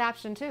 that's a good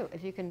option too,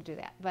 if you can do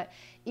that. But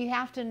you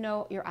have to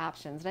know your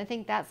options. And I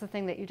think that's the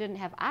thing, that you didn't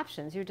have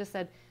options. You just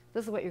said,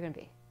 this is what you're going to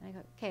be. And I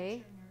go,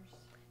 okay.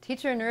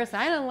 teacher, nurse.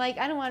 And I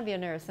didn't want to be a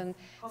nurse, and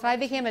so I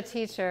became a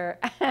teacher.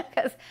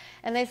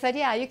 And they said,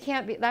 yeah, you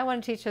can't be. I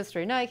want to teach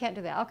history. No, you can't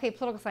do that. Okay,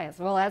 political science.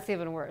 Well, that's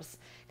even worse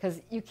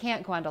because you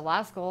can't go on to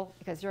law school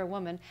because you're a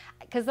woman.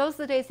 Because those are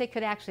the days they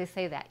could actually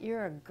say that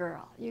you're a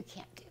girl. You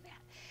can't do that.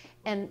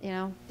 And you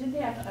know. Didn't they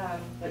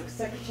have like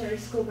secretary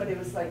school, but it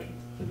was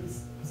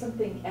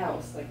something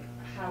else, like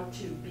how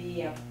to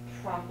be a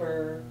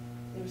proper.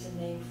 There was a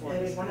name for it.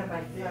 It was one of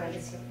my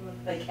friends,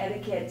 like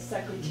etiquette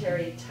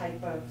secretary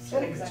type of school.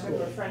 Because I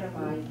remember a friend of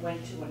mine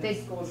went to one of the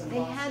schools in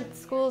Boston. They had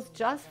schools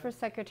just for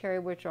secretary,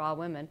 which are all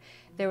women.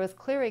 There was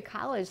Cleary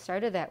College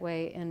started that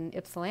way in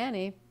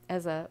Ypsilanti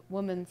as a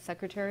women's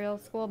secretarial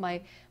school.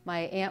 My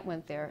aunt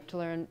went there to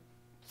learn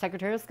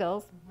secretarial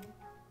skills.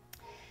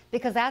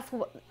 Because that's,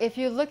 if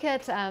you look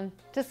at,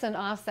 just an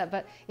offset,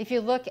 but if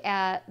you look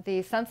at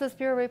the Census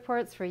Bureau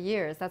reports for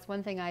years, that's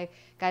one thing I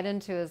got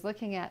into is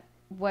looking at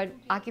what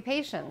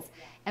occupations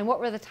and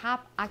what were the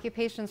top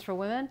occupations for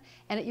women,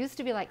 and it used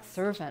to be like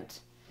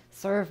servant,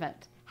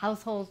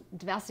 household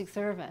domestic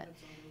servant,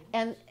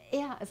 and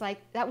yeah, it's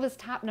like that was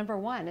top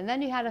 #1, and then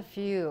you had a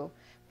few,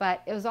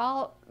 but it was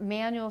all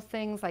manual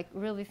things, like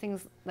really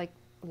things like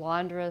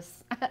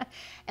laundress,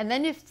 and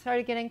then you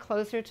started getting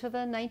closer to the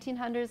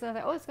 1900s, and I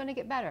thought, oh, it's going to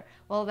get better.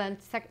 Well, then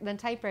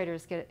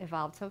typewriters get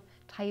evolved, so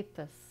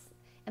typists,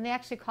 and they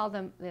actually call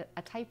them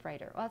a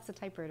typewriter. Well, that's a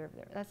typewriter over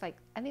there. That's like,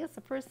 I think it's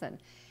a person.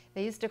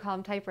 They used to call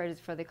them typewriters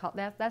before they called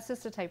that's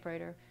just a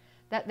typewriter.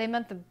 That they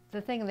meant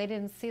the thing, and they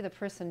didn't see the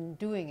person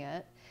doing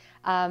it.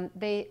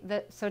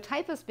 So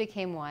typists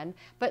became one,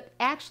 but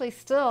actually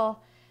still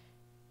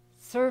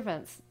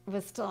servants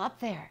was still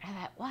up there. I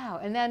thought, wow.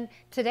 And then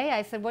today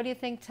I said, what do you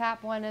think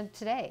top one in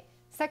today?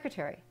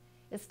 Secretary.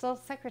 It's still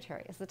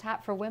secretary. It's the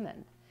top for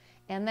women.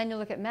 And then you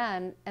look at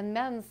men, and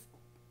men's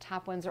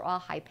top ones are all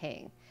high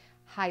paying,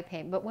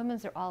 but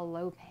women's are all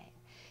low paying.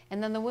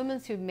 And then the women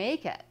who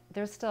make it,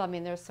 they're still, I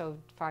mean, they're so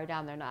far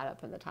down, they're not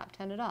up in the top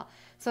 10 at all.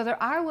 So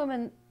there are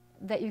women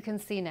that you can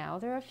see now.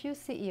 There are a few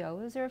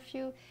CEOs, there are a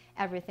few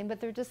everything, but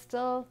they're just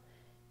still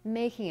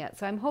making it.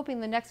 So I'm hoping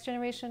the next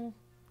generation,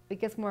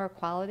 it gets more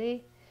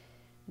equality.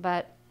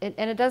 And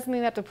it doesn't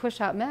mean we have to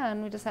push out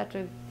men, we just have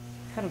to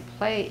kind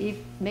of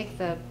make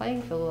the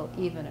playing field a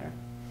little evener.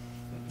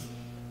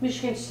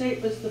 Michigan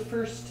State was the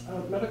first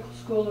medical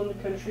school in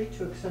the country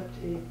to accept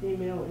a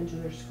female into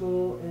their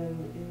school,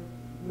 and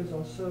it was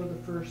also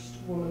the first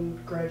woman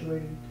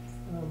graduated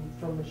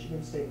from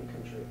Michigan State in the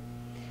country.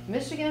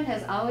 Michigan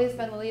has always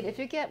been the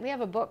lead. We have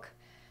a book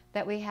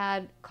that we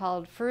had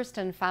called First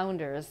and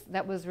Founders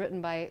that was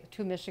written by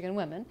 2 Michigan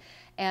women,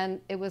 and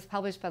it was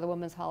published by the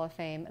Women's Hall of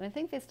Fame, and I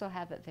think they still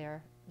have it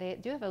there. They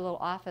do have a little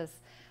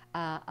office,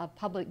 a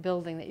public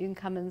building that you can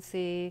come and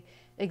see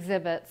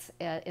exhibits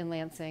in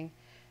Lansing.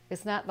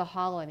 It's not the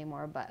hall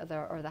anymore,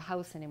 or the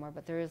house anymore,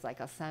 but there is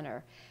like a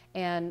center.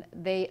 And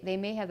they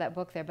may have that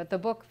book there, but the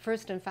book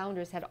First and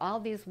Founders had all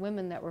these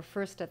women that were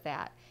first at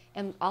that,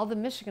 and all the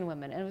Michigan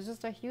women, and it was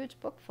just a huge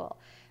book full.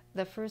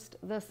 The first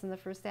this and the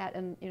first that,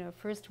 and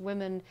first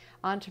women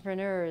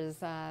entrepreneurs,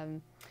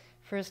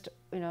 first,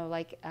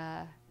 like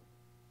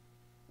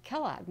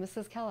Kellogg,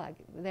 Mrs. Kellogg.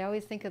 They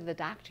always think of the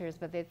doctors,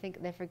 but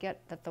they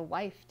forget that the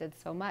wife did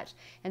so much,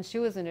 and she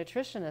was a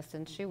nutritionist,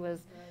 and she was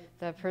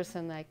the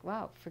person like,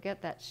 wow,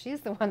 forget that.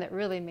 She's the one that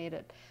really made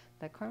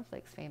the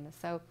cornflakes famous.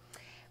 So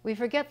we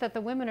forget that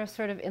the women are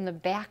sort of in the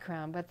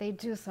background, but they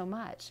do so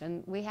much.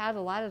 And we had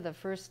a lot of the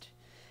first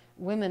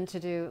women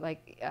to do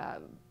like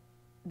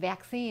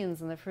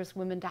vaccines, and the first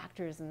women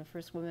doctors, and the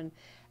first women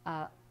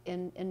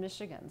in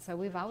Michigan. So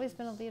we've always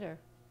been a leader.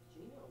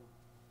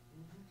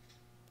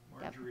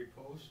 Marjorie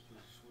Post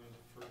was one of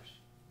the first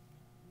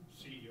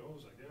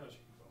CEOs, I guess you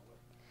call it.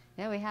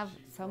 Yeah, we have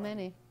so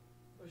many.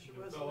 Well, she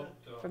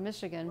from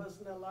Michigan.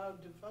 wasn't allowed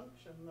to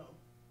function, though.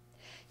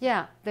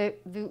 Yeah,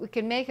 we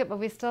can make it, but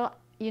we still,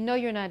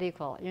 you're not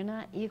equal. You're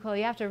not equal.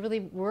 You have to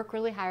really work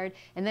really hard,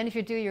 and then if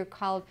you do, you're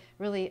called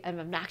really an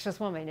obnoxious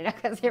woman,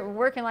 because you're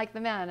working like the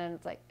men, and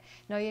it's like,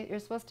 no, you're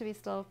supposed to be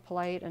still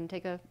polite and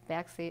take a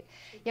back seat.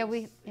 Yeah,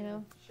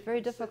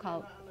 very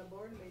difficult. Sit on a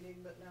board meeting,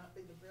 but not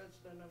be the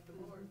president of the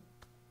board.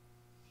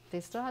 They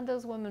still had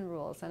those women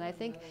rules, and I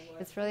think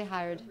it's really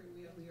hard.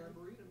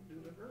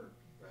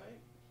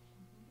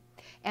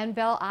 And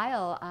Belle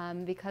Isle,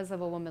 because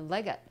of a woman,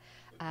 Leggett,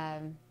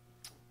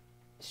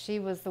 she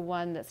was the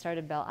one that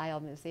started Belle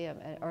Isle Museum,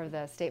 or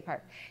the state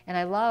park. And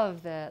I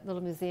love the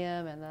little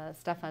museum and the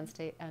stuff on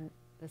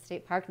the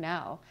state park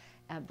now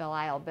at Belle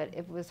Isle, but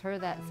it was her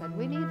that said,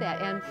 we need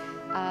that. And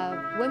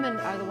women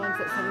are the ones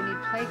that said, we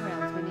need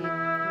playgrounds, we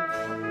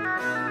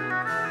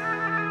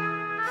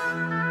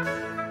need